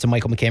before we get to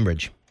Michael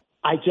McCambridge.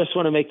 I just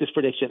want to make this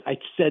prediction. I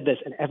said this,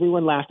 and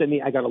everyone laughed at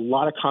me. I got a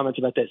lot of comments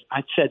about this.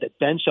 I said that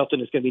Ben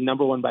Shelton is going to be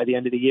number 1 by the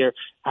end of the year.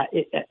 I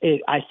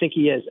think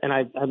he is,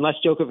 and unless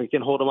Djokovic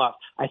can hold him off,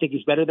 I think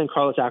he's better than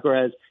Carlos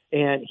Alcaraz.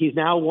 And he's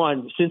now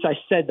won, since I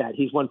said that,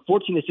 he's won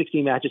 14 to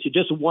 16 matches. He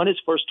just won his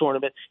first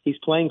tournament. He's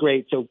playing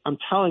great. So I'm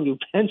telling you,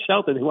 Ben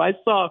Shelton, who I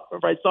saw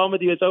him at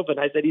the U.S. Open,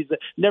 I said he's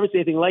never seen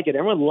anything like it.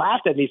 Everyone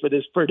laughed at me for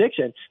this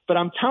prediction, but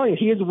I'm telling you,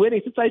 he is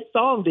winning. Since I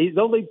saw him, he's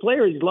the only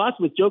player he's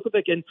lost with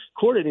Djokovic and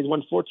Corden. He's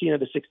won 14 of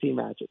the 16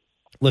 matches.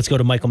 Let's go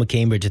to Michael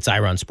McCambridge. It's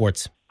Ira On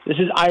Sports. This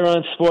is Ira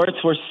On Sports.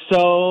 We're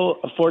so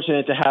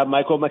fortunate to have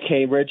Michael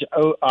McCambridge,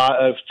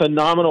 a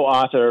phenomenal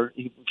author.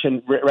 You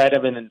can read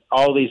him in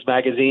all these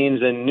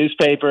magazines and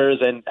newspapers,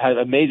 and has an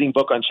amazing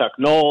book on Chuck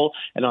Noll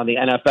and on the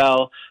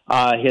NFL.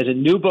 He has a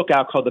new book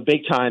out called The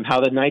Big Time, How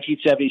the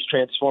 1970s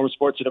Transformed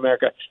Sports in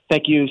America.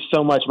 Thank you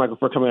so much, Michael,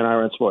 for coming on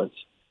Ira On Sports.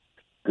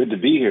 Good to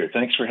be here.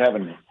 Thanks for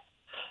having me.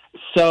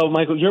 So,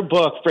 Michael, your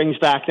book brings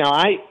back now.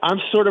 I'm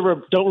sort of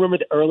don't remember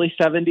the early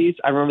 70s.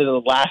 I remember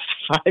the last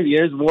 5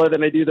 years more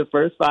than I do the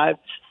first 5.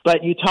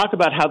 But you talk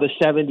about how the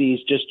 70s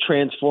just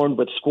transformed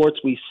what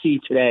sports we see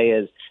today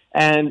is.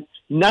 And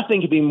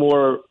nothing could be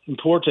more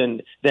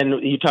important than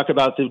you talk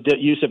about the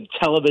use of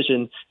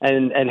television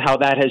and how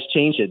that has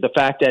changed it. The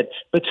fact that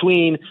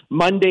between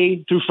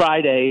Monday through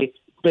Friday,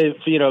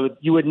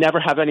 you would never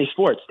have any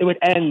sports. It would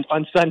end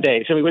on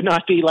Sunday. So we would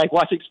not be like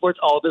watching sports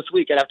all this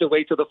week. I'd have to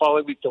wait till the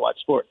following week to watch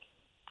sports.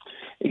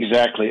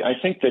 Exactly. I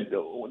think that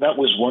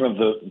was one of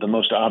the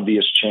most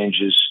obvious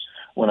changes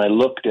when I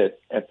looked at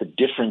the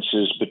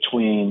differences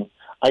between,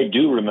 I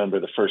do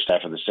remember the first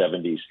half of the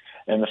 70s.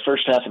 And the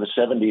first half of the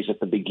 70s, at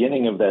the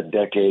beginning of that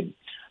decade,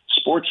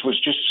 sports was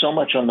just so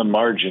much on the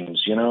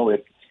margins.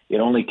 It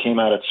only came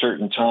out at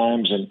certain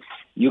times, and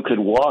you could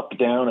walk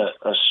down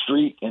a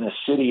street in a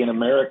city in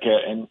America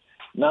and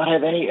not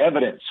have any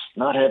evidence,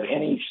 not have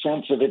any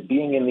sense of it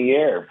being in the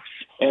air.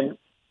 And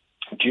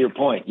to your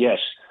point, yes,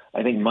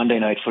 I think Monday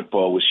Night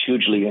Football was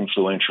hugely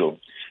influential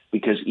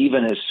because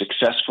even as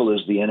successful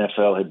as the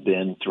NFL had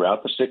been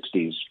throughout the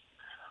 60s,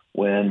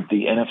 when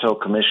the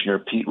NFL commissioner,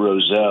 Pete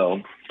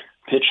Rozelle,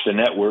 pitched the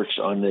networks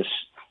on this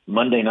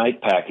Monday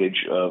night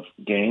package of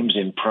games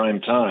in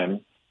prime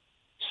time,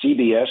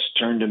 CBS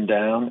turned him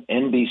down,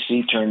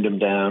 NBC turned him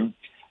down,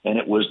 and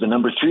it was the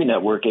number 3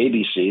 network,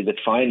 ABC, that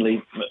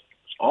finally,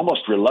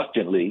 almost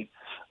reluctantly,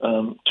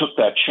 took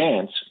that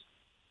chance.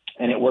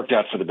 And it worked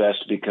out for the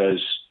best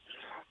because,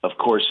 of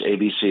course,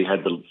 ABC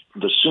had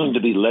the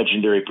soon-to-be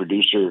legendary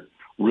producer,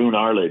 Roone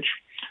Arledge,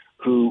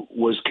 who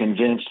was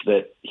convinced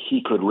that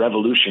he could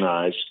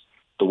revolutionize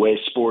the way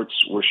sports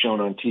were shown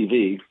on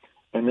TV,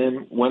 and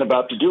then went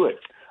about to do it.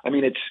 I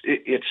mean,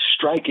 it's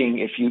striking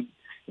if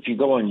you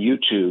go on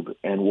YouTube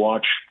and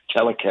watch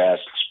telecasts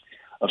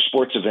of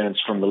sports events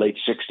from the late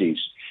 60s,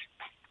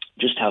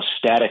 just how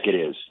static it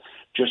is.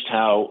 just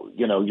how,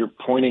 you're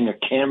pointing a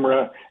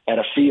camera at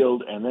a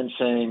field and then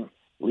saying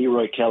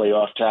Leroy Kelly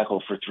off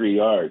tackle for 3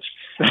 yards.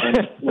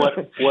 And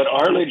what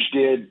Arledge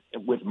did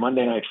with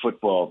Monday Night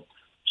Football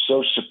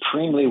so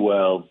supremely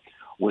well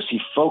was he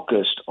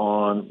focused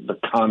on the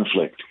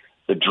conflict,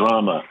 the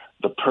drama,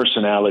 the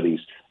personalities,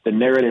 the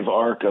narrative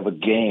arc of a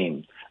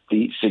game,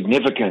 the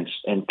significance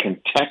and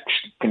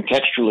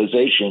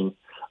contextualization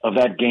of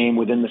that game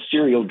within the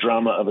serial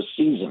drama of a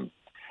season.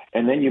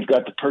 And then you've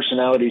got the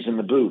personalities in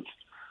the booth,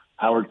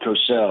 Howard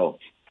Cosell,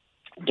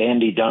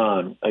 Dandy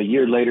Don, a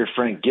year later,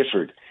 Frank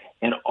Gifford.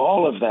 And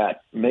all of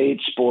that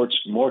made sports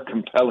more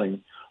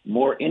compelling,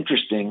 more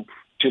interesting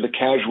to the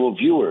casual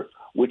viewer,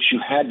 which you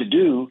had to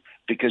do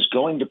because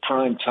going to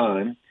prime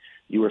time,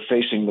 you were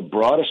facing the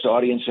broadest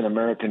audience in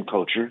American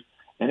culture,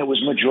 and it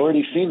was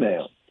majority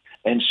female.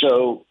 And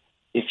so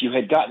if you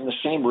had gotten the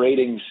same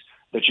ratings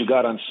that you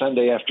got on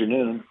Sunday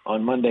afternoon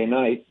on Monday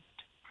night,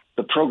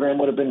 the program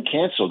would have been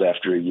canceled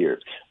after a year.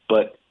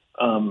 But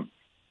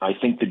I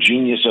think the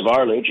genius of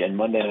Arledge and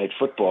Monday Night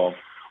Football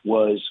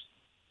was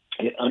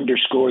it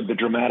underscored the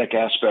dramatic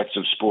aspects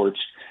of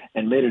sports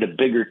and made it a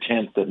bigger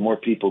tent that more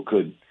people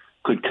could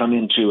come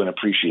into and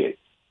appreciate.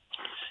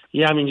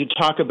 Yeah, I mean, you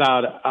talk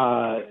about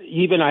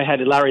even I had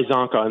Larry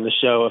Zonka on the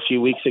show a few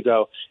weeks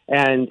ago,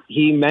 and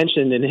he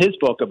mentioned in his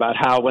book about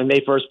how when they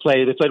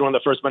played one of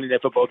the first Monday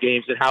Night Football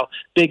games and how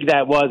big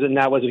that was, and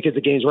that was because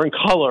the games were in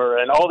color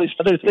and all these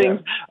other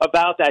things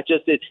about that.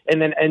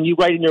 And you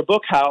write in your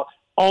book how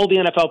all the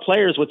NFL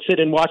players would sit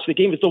and watch the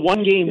game. It's the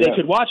one game they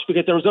could watch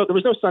because there was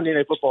no Sunday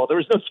Night Football, there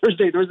was no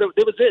Thursday, it was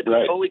it.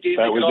 Right. The only game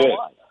they could all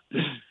watch.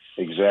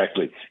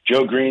 Exactly.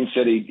 Joe Green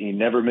said he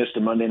never missed a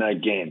Monday night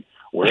game.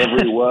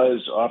 Wherever he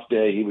was, off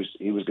day, he was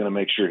going to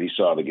make sure he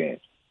saw the game.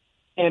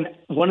 And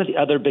one of the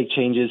other big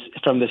changes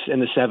from this in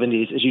the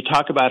 70s is you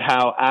talk about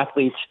how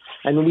athletes,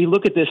 and when we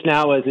look at this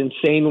now as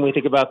insane when we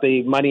think about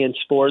the money in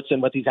sports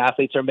and what these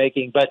athletes are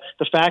making, but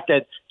the fact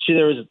that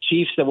there was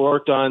Chiefs that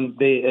worked on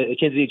the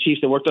Kansas City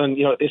Chiefs that worked on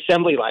the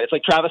assembly line. It's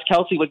like Travis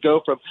Kelce would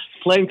go from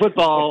playing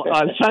football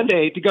on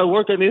Sunday to go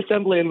work on the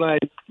assembly line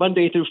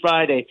Monday through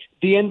Friday.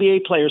 The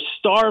NBA players,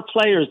 star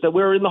players that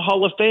were in the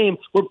Hall of Fame,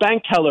 were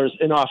bank tellers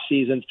in off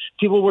seasons.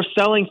 People were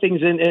selling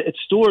things at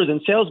stores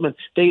and salesmen.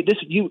 The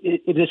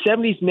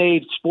 70s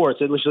made sports,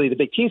 especially the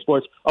big team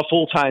sports, a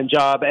full-time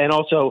job and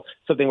also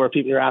something where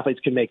your athletes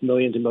can make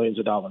millions and millions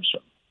of dollars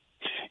from.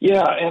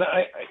 Yeah, and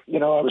I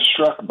was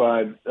struck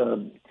by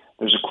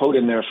there's a quote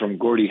in there from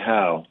Gordie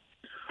Howe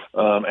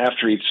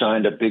after he'd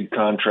signed a big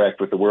contract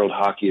with the World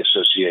Hockey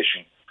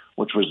Association,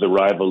 which was the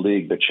rival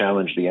league that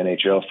challenged the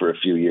NHL for a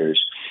few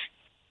years.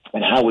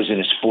 And Howe was in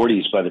his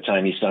 40s by the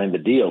time he signed the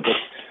deal.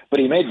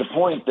 But he made the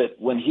point that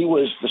when he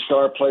was the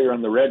star player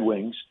on the Red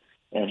Wings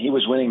and he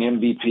was winning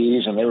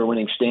MVPs and they were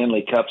winning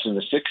Stanley Cups in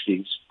the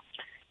 60s,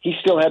 he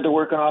still had to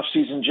work an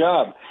off-season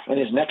job. And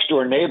his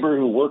next-door neighbor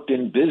who worked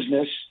in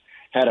business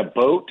had a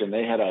boat and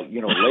they had a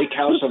lake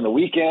house on the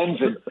weekends,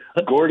 and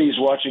Gordie's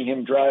watching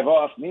him drive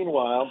off.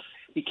 Meanwhile,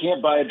 he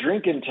can't buy a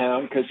drink in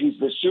town because he's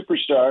the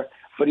superstar,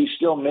 but he's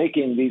still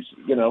making these,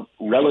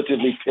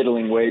 relatively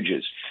piddling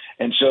wages.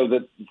 And so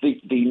the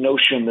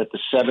notion that the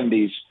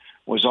 70s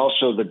was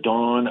also the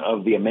dawn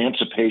of the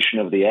emancipation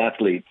of the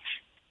athlete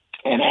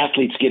and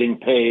athletes getting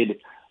paid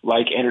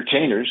like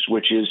entertainers,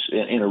 which is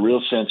in a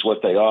real sense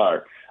what they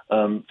are,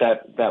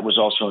 that was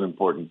also an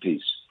important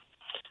piece.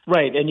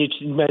 Right, and you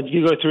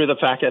go through the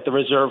fact that the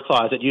reserve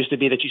clause, it used to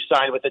be that you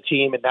sign with the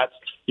team and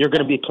you're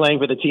going to be playing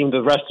for the team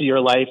the rest of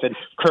your life, and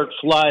Kurt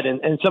Flood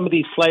and some of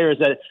these players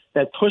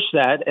that push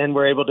that and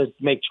were able to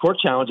make court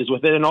challenges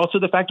with it, and also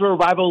the fact there were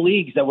rival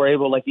leagues that were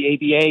able, like the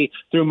ABA,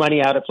 threw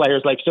money out at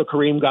players so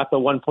Kareem got the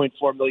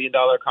 $1.4 million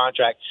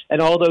contract,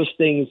 and all those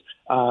things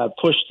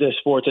pushed the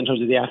sports in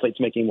terms of the athletes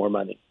making more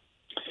money.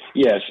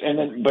 Yes,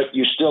 but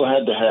you still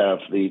had to have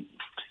the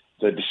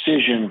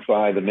decision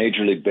by the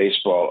Major League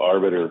Baseball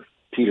arbiter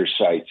Peter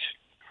Seitz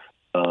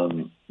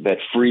that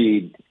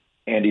freed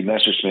Andy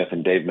Messersmith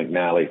and Dave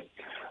McNally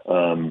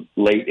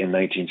late in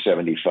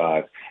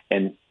 1975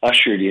 and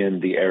ushered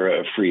in the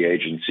era of free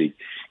agency.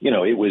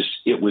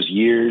 It was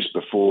years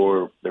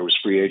before there was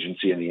free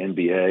agency in the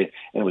NBA,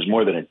 and it was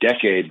more than a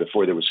decade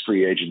before there was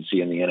free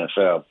agency in the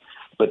NFL.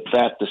 But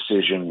that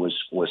decision was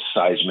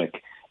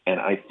seismic,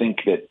 and I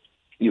think that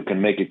you can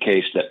make a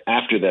case that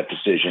after that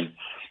decision,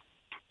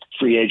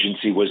 free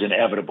agency was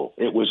inevitable.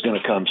 It was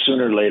going to come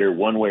sooner or later,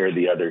 one way or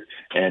the other,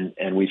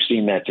 and we've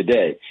seen that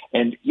today.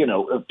 And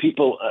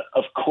people,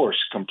 of course,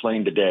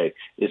 complain today: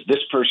 is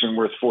this person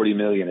worth $40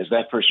 million? Is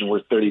that person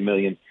worth $30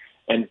 million?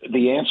 And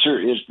the answer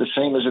is the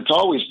same as it's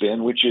always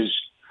been, which is,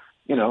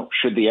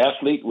 should the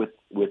athlete with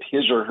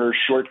his or her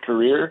short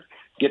career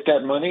get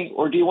that money,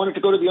 or do you want it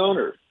to go to the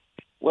owner?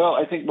 Well,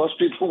 I think most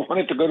people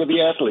want it to go to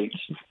the athletes.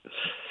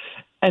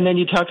 And then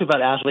you talked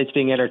about athletes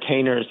being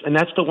entertainers, and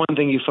that's the one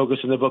thing you focus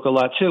in the book a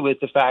lot too, is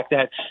the fact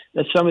that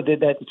that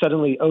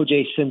suddenly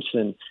O.J.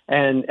 Simpson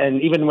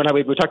and even when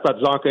we talked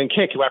about Zonka and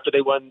Kick, who after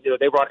they won,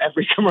 they were on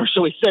every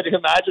commercial we said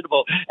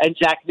imaginable, and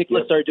Jack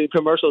Nicklaus started doing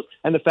commercials,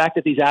 and the fact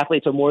that these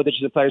athletes are more than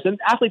just the players, and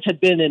athletes had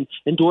been in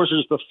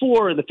endorsers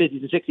before in the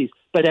 50s and 60s,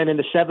 but then in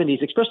the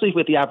 70s, especially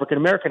with the African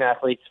American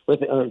athlete,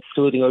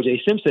 including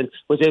O.J. Simpson,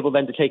 was able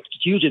then to take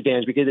huge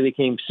advantage because they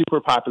became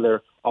super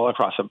popular all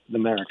across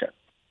America.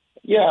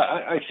 Yeah,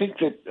 I think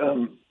that,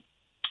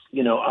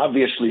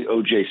 obviously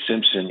O.J.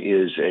 Simpson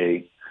is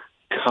a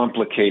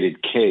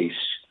complicated case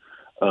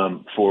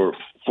for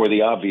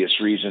the obvious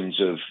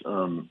reasons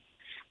of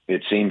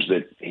it seems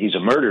that he's a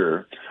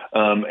murderer.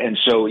 And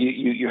so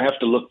you have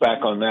to look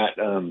back on that,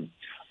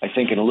 I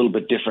think, in a little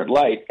bit different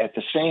light. At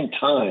the same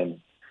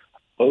time,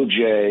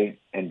 O.J.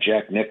 and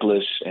Jack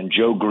Nicklaus and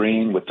Joe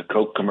Green with the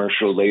Coke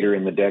commercial later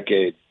in the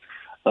decade,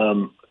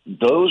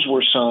 those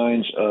were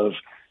signs of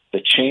the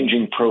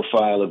changing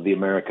profile of the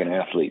American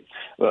athlete.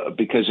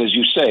 Because as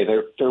you say,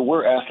 there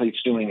were athletes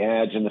doing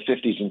ads in the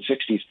 50s and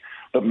 60s,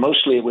 but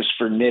mostly it was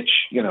for niche,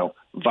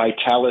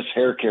 Vitalis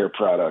hair care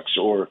products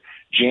or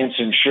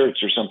Janssen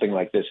shirts or something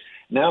like this.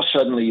 Now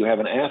suddenly you have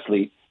an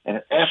athlete,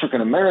 an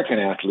African-American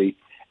athlete,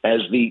 as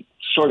the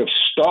sort of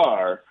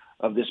star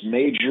of this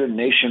major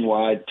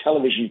nationwide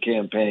television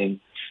campaign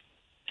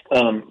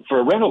for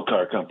a rental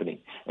car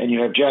company. And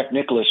you have Jack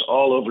Nicklaus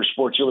all over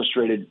Sports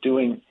Illustrated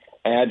doing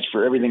ads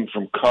for everything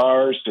from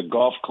cars to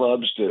golf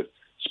clubs to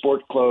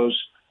sport clothes.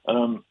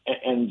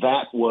 And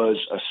that was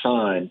a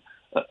sign,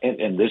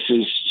 and this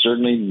is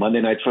certainly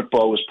Monday Night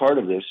Football was part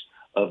of this,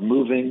 of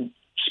moving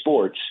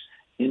sports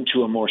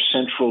into a more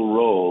central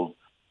role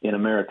in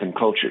American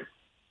culture.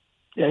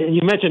 Yeah, and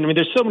you mentioned,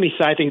 there's so many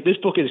side things. This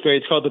book is great.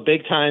 It's called The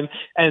Big Time.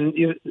 And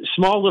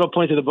small little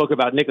points of the book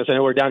about Nicklaus. I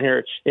know we're down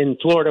here in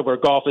Florida where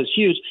golf is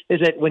huge, is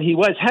that when he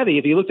was heavy,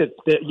 if you looked at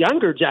the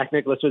younger Jack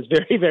Nicklaus was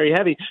very, very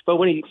heavy.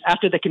 But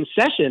after the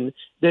concession,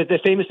 the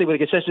famous thing with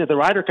the concession at the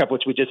Ryder Cup,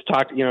 which we just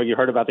talked, you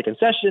heard about the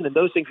concession and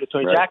those things with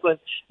Tony Jacklin,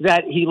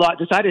 that he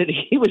decided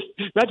he was,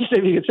 not just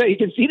saying he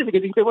conceded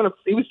because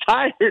he was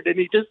tired and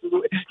he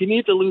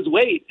needed to lose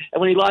weight.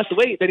 And when he lost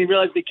weight, then he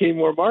realized he became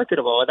more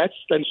marketable. And that's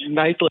a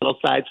nice little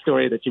side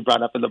story that you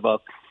brought up in the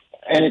book.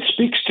 And it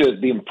speaks to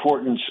the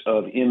importance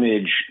of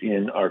image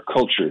in our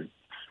culture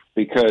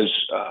because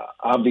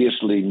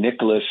obviously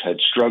Nicklaus had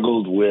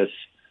struggled with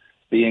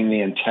being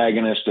the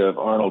antagonist of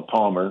Arnold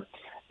Palmer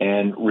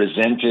and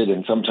resented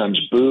and sometimes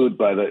booed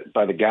by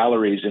the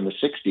galleries in the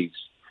 60s.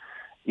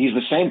 He's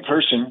the same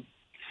person,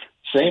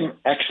 same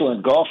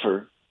excellent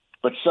golfer,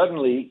 but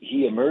suddenly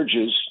he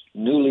emerges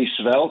newly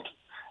svelte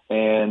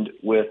and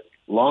with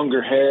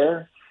longer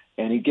hair,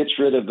 and he gets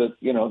rid of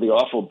the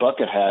awful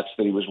bucket hats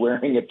that he was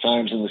wearing at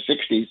times in the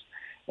 60s,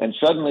 and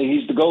suddenly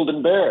he's the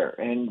golden bear,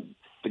 and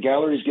the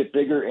galleries get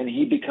bigger, and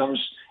he becomes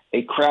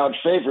a crowd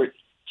favorite,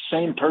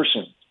 same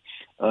person.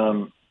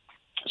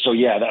 So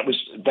yeah,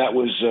 that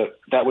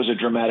was a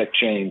dramatic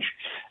change,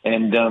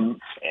 and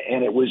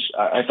it was.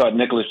 I thought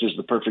Nicklaus is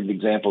the perfect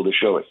example to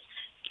show it.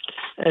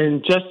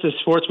 And just as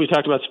sports, we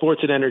talked about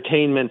sports and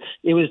entertainment.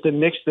 It was the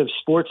mix of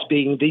sports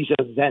being these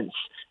events.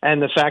 And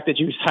the fact that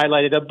you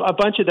highlighted a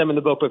bunch of them in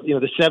the book, but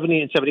the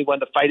 70 and 71,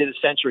 the fight of the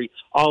century,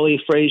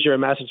 Ali Frazier at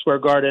Madison Square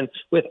Garden,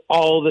 with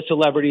all the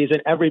celebrities and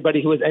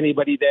everybody who was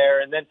anybody there,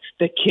 and then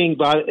the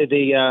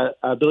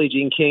Billie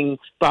Jean King,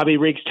 Bobby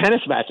Riggs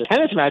tennis match.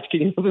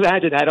 Can you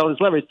imagine? Had all the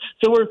celebrities.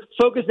 So we're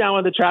focused now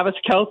on the Travis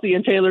Kelce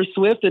and Taylor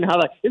Swift and how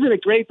isn't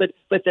it great? But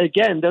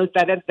again,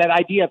 that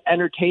idea of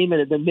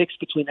entertainment and the mix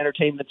between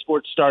entertainment and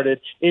sports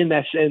started in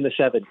the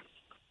 70s.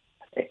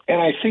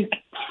 And I think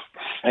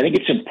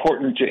it's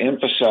important to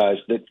emphasize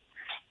that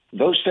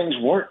those things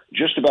weren't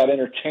just about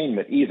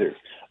entertainment either.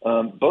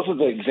 Both of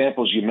the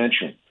examples you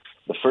mentioned,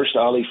 the first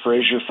Ali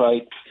Frazier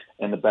fight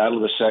and the battle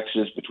of the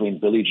sexes between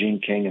Billie Jean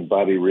King and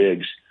Bobby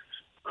Riggs,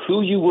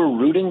 who you were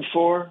rooting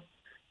for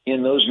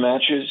in those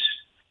matches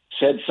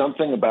said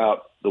something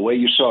about the way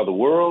you saw the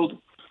world,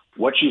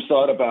 what you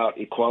thought about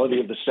equality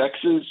of the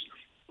sexes,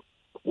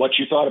 what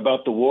you thought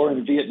about the war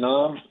in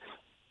Vietnam.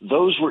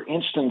 Those were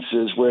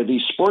instances where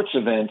these sports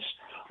events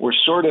were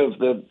sort of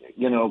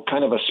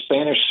kind of a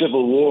Spanish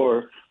Civil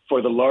War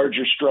for the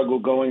larger struggle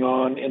going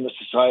on in the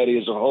society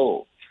as a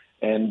whole.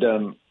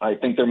 And I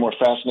think they're more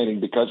fascinating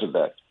because of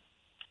that.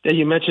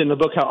 You mentioned in the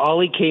book how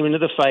Ali came into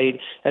the fight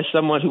as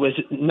someone who was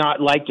not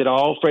liked at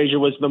all. Frazier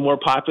was the more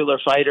popular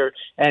fighter.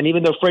 And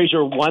even though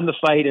Frazier won the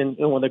fight in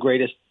one of the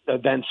greatest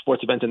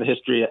sports events in the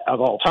history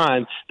of all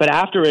time, but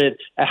after it,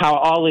 how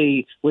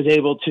Ali was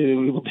able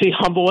to be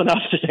humble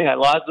enough to say, I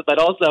lost it, but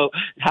also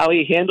how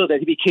he handled it.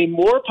 He became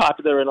more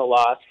popular in a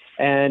loss.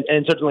 And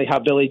certainly how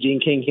Billie Jean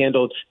King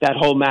handled that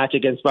whole match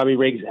against Bobby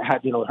Riggs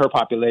had, her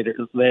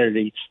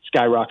popularity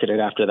skyrocketed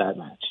after that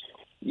match.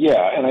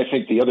 Yeah, and I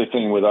think the other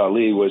thing with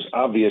Ali was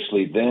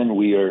obviously then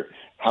we are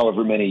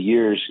however many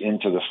years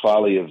into the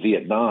folly of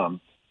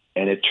Vietnam,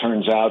 and it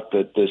turns out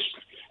that this,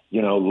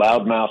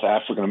 loudmouth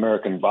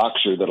African-American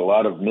boxer that a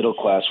lot of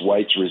middle-class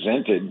whites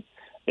resented,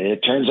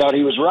 it turns out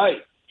he was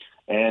right.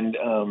 And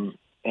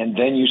And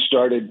then you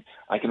started,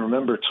 I can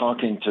remember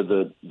talking to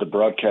the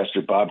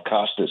broadcaster, Bob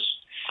Costas,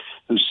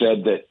 who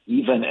said that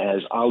even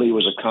as Ali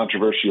was a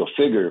controversial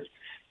figure,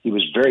 he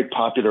was very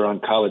popular on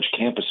college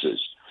campuses.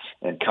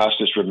 And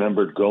Costas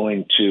remembered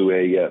going to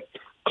a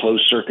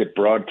closed-circuit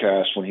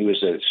broadcast when he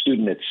was a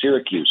student at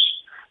Syracuse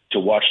to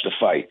watch the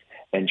fight,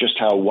 and just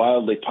how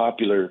wildly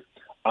popular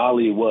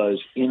Ali was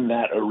in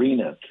that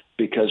arena,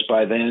 because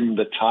by then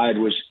the tide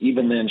was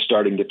even then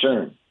starting to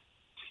turn.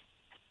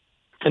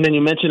 And then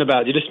you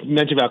just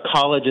mentioned about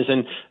colleges,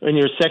 and in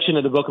your section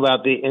of the book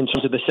about in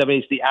terms of the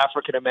 70s, the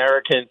African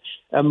American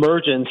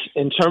emergence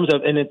in terms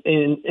of, and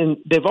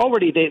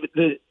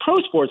the pro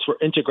sports were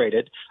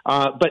integrated,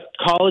 but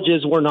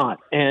colleges were not.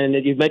 And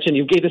you mentioned,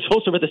 you gave this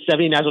whole story about the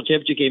 70 national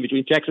championship game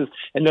between Texas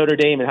and Notre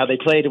Dame and how they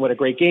played and what a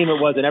great game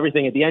it was and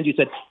everything. At the end, you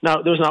said,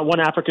 no, there was not one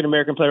African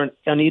American player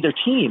on either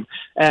team.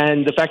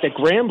 And the fact that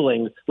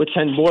Grambling would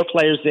send more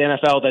players to the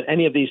NFL than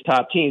any of these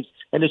top teams.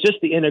 And it's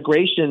just the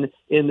integration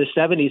in the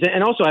 70s.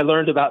 And also I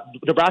learned about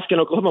Nebraska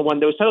and Oklahoma won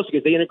those titles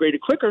because they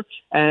integrated quicker,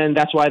 and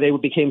that's why they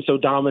became so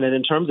dominant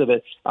in terms of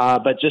it.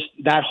 But just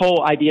that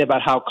whole idea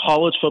about how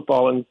college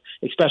football, and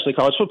especially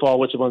college football,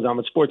 which is one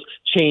of sports,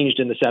 changed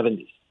in the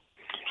 70s.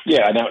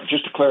 Yeah, now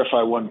just to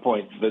clarify one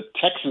point, the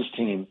Texas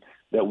team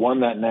that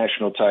won that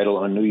national title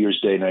on New Year's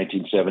Day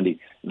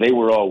 1970, they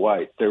were all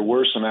white. There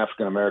were some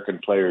African-American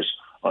players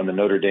on the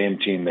Notre Dame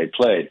team they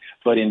played.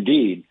 But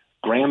indeed,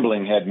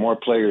 Grambling had more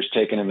players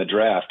taken in the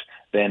draft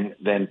than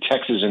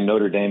Texas and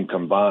Notre Dame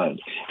combined.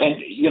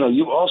 And,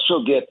 you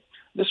also get,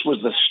 this was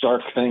the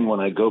stark thing when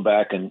I go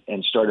back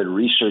and started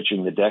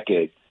researching the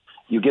decade.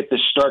 You get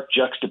this stark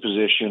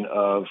juxtaposition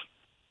of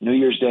New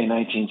Year's Day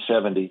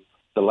 1970,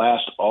 the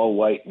last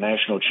all-white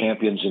national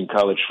champions in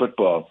college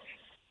football.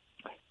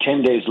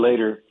 10 days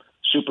later,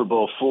 Super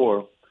Bowl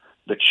IV,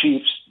 the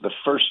Chiefs, the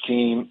first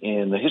team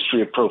in the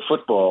history of pro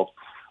football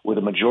with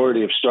a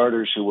majority of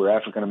starters who were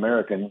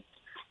African-American,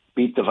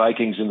 beat the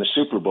Vikings in the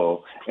Super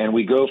Bowl. And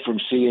we go from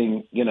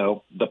seeing,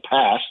 the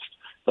past,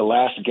 the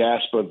last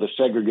gasp of the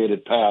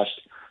segregated past,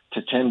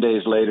 to 10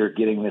 days later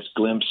getting this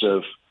glimpse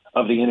of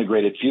the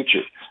integrated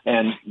future.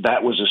 And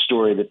that was a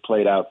story that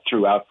played out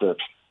throughout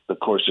the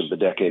course of the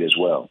decade as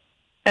well.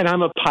 And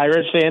I'm a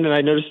Pirates fan, and I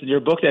noticed in your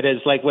book that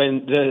is like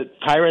when the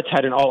Pirates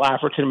had an all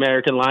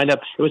African-American lineup,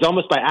 it was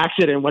almost by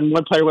accident when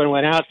one player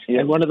went out,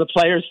 and one of the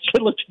players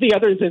looked at the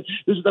others and said,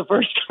 this is the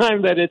first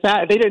time that it's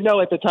happened. They didn't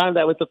know at the time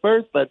that was the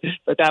first, but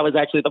that was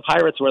actually the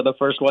Pirates were the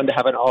first one to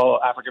have an all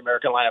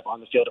African-American lineup on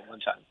the field at one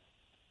time.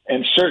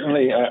 And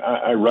certainly,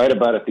 I write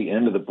about at the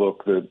end of the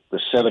book, the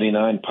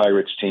 79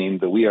 Pirates team,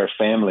 the We Are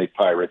Family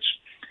Pirates,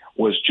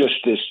 was just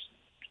this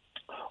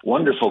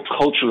wonderful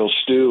cultural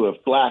stew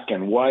of black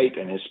and white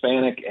and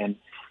Hispanic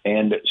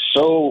and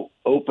so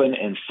open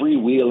and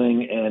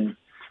freewheeling,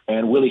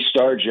 and Willie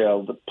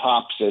Stargell, the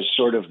Pops, as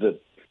sort of the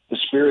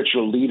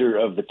spiritual leader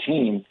of the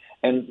team.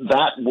 And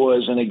that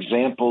was an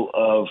example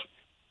of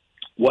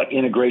what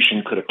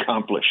integration could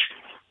accomplish.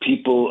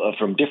 People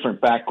from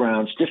different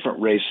backgrounds, different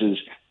races,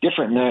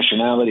 different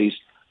nationalities,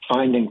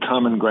 finding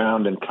common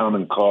ground and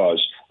common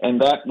cause.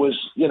 And that was,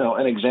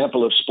 an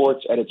example of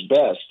sports at its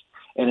best.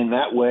 And in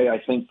that way, I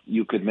think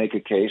you could make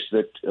a case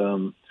that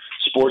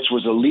sports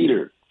was a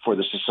leader for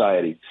the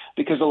society,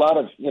 because a lot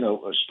of,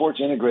 sports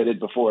integrated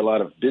before a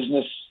lot of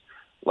businesses,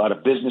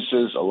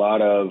 a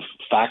lot of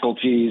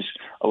faculties,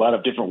 a lot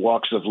of different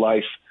walks of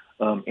life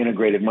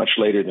integrated much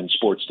later than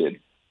sports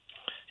did.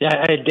 Yeah,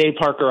 I had Dave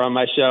Parker on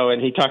my show,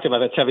 and he talked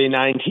about the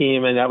 79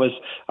 team, and that was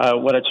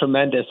what a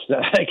tremendous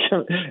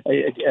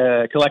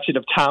collection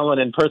of talent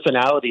and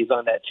personalities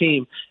on that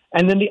team.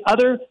 And then the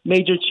other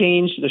major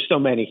change, there's so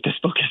many, this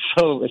book is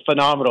so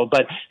phenomenal,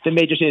 but the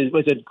major change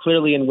was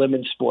clearly in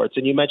women's sports.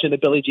 And you mentioned the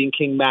Billie Jean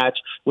King match,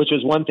 which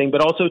was one thing,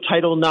 but also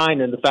Title IX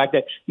and the fact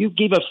that you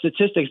gave up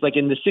statistics like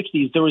in the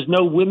 60s, there was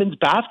no women's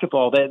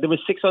basketball. There was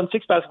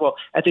 6-on-6 basketball.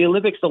 At the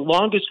Olympics, the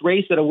longest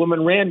race that a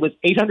woman ran was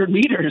 800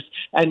 meters.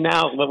 And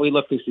now what we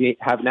look to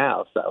have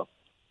now. So,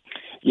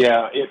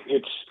 yeah,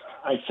 it's,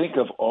 I think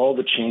of all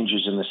the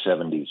changes in the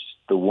 70s,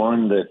 the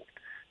one that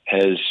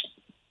has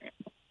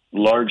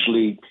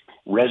largely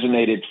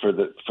resonated for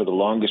the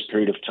longest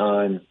period of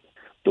time,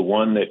 the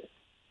one that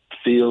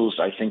feels,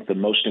 I think, the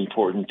most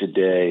important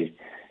today,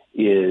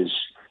 is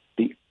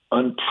the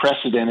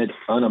unprecedented,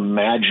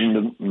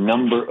 unimagined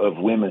number of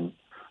women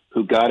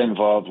who got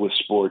involved with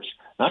sports,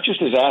 not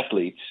just as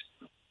athletes,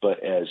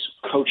 but as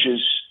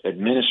coaches,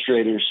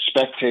 administrators,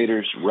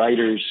 spectators,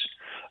 writers.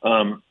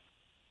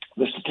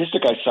 The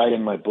statistic I cite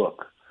in my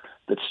book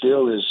that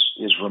still is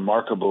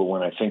remarkable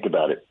when I think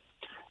about it.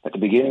 At the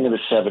beginning of the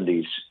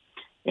 70s,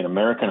 in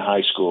American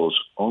high schools,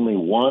 only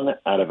 1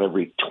 out of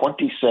every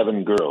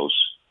 27 girls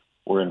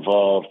were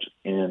involved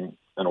in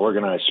an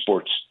organized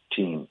sports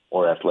team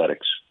or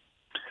athletics.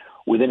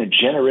 Within a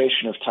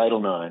generation of Title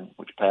IX,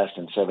 which passed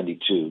in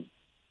 72,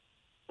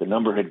 the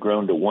number had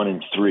grown to 1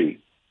 in 3.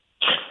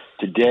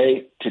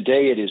 Today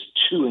it is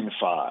 2 in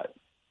 5.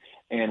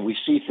 And we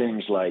see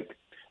things like,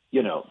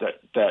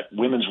 that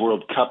Women's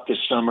World Cup this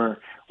summer,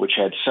 which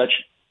had such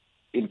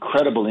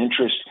incredible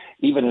interest,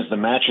 even as the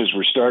matches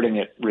were starting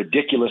at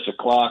ridiculous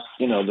o'clock,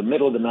 the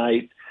middle of the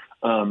night.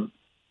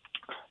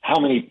 How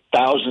many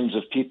thousands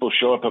of people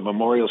show up at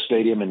Memorial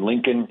Stadium in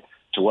Lincoln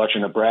to watch a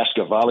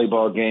Nebraska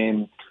volleyball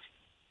game,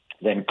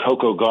 then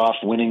Coco Gauff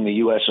winning the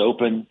U.S.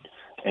 Open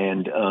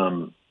and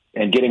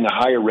getting a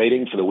higher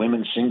rating for the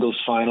women's singles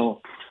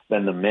final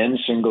than the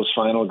men's singles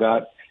final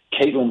got.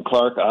 Caitlin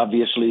Clark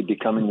obviously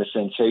becoming the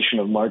sensation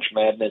of March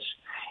Madness.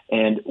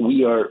 And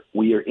we are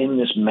in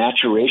this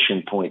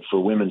maturation point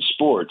for women's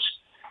sports.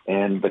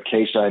 And the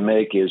case I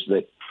make is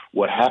that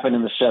what happened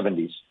in the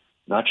 70s,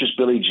 not just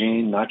Billie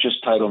Jean, not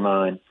just Title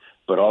IX,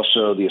 but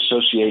also the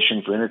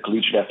Association for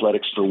Intercollegiate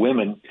Athletics for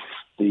Women,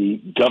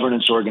 the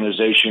governance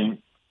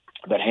organization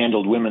that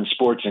handled women's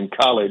sports in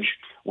college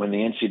when the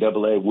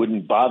NCAA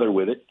wouldn't bother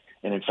with it,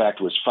 and in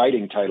fact was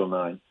fighting Title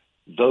IX.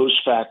 Those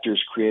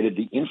factors created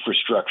the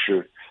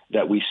infrastructure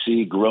that we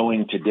see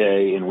growing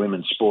today in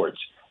women's sports,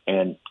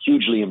 and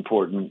hugely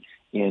important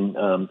in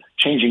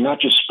changing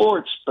not just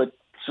sports, but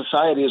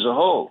society as a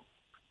whole.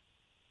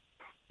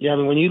 Yeah, I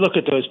mean, when you look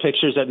at those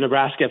pictures at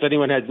Nebraska, if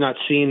anyone has not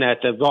seen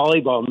that, the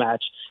volleyball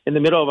match in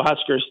the middle of a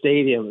Husker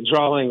Stadium,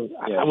 drawing,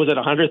 was it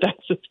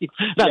 100,000 people?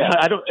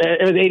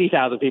 It was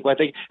 80,000 people, I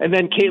think. And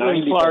then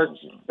Caitlin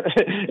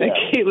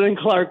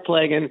Clark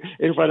playing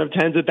in front of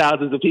tens of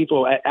thousands of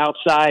people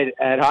outside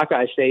at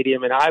Hawkeye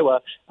Stadium in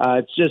Iowa.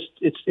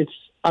 It's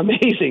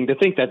amazing to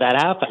think that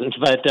happened,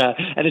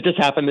 and it just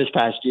happened this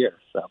past year.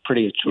 So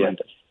pretty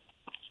tremendous.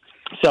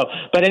 Yeah. So,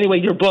 but anyway,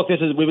 your book. We've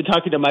been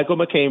talking to Michael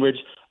McCambridge,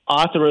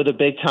 author of the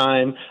Big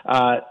Time,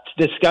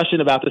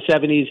 discussion about the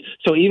 70s.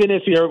 So even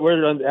if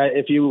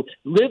you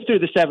lived through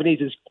the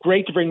 70s, it's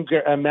great to bring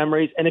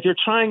memories. And if you're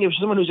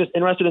someone who's just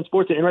interested in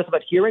sports and interested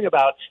about hearing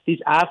about these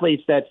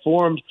athletes that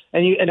formed,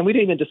 and we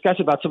didn't even discuss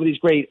about some of these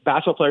great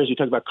basketball players. We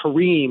talked about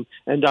Kareem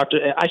and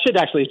I should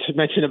actually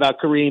mention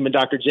about Kareem and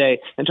Dr. J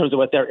in terms of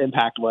what their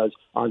impact was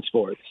on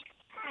sports.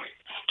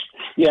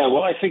 Yeah,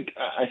 well, I think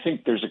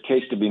there's a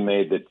case to be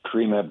made that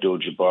Kareem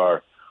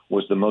Abdul-Jabbar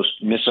was the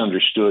most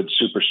misunderstood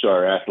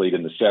superstar athlete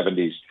in the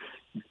 70s.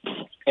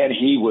 And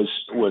he was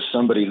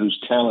somebody whose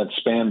talent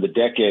spanned the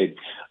decade.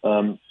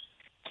 And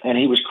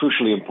he was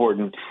crucially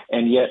important.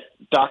 And yet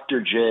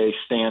Dr. J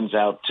stands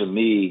out to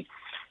me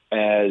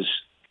as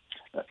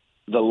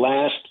the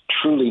last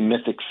truly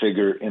mythic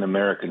figure in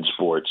American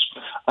sports.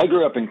 I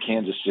grew up in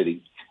Kansas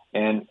City,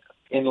 and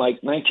in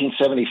like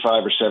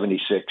 1975 or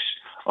 76,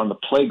 on the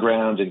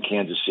playground in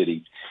Kansas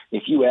City,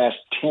 if you asked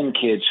 10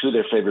 kids who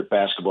their favorite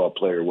basketball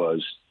player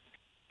was,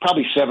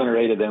 probably 7 or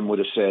 8 of them would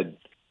have said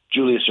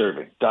Julius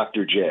Erving,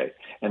 Dr. J.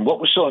 And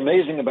what was so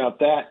amazing about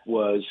that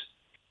was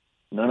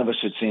none of us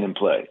had seen him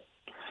play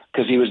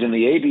because he was in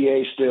the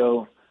ABA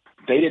still.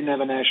 They didn't have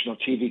a national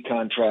TV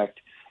contract.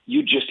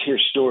 You'd just hear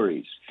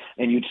stories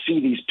and you'd see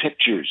these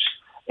pictures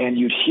and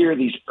you'd hear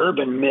these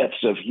urban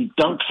myths of he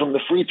dunked from the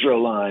free throw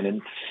line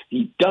and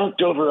he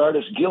dunked over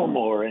Artis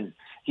Gilmore and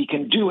he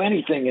can do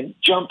anything and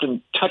jump and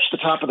touch the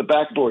top of the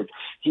backboard.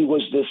 He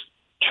was this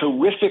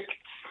terrific,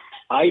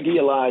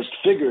 idealized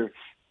figure,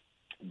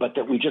 but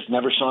that we just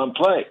never saw him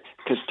play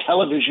because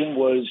television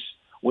was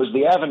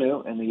the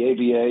avenue, and the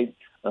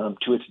ABA,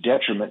 to its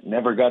detriment,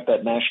 never got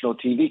that national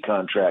TV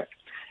contract.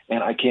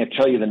 And I can't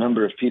tell you the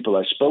number of people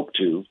I spoke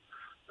to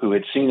who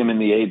had seen him in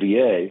the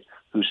ABA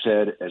who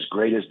said, as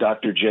great as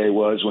Dr. J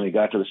was when he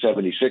got to the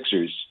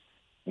 76ers,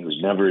 he was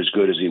never as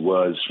good as he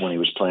was when he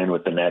was playing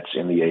with the Nets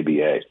in the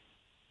ABA.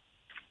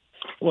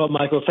 Well,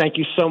 Michael, thank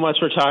you so much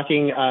for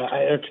coming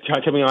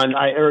on.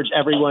 I urge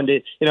everyone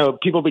to,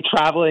 people be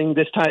traveling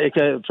this time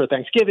for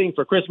Thanksgiving,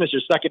 for Christmas.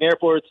 You're stuck in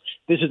airports.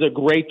 This is a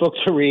great book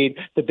to read,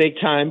 The Big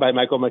Time by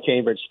Michael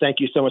McCambridge. Thank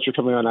you so much for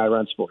coming on Ira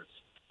On Sports.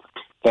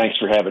 Thanks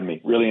for having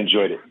me. Really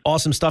enjoyed it.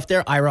 Awesome stuff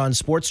there. Ira On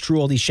Sports, True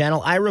Oldies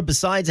Channel. Ira,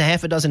 besides a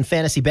half a dozen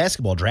fantasy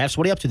basketball drafts,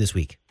 what are you up to this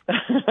week?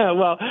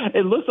 Well,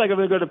 it looks like I'm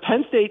going to go to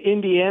Penn State,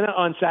 Indiana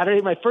on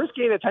Saturday. My first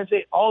game at Penn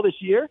State all this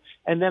year.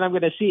 And then I'm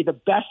going to see the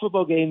best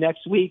football game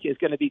next week is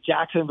going to be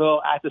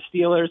Jacksonville at the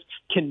Steelers.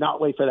 Cannot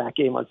wait for that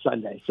game on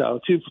Sunday. So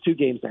two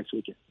games next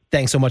weekend.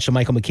 Thanks so much to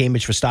Michael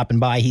McCambridge for stopping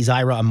by. He's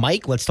Ira and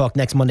Mike. Let's talk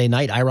next Monday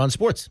night, Ira On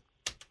Sports.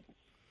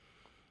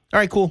 All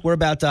right, cool. We're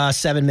about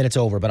 7 minutes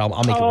over, but I'll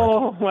make it work.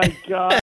 Oh, my God.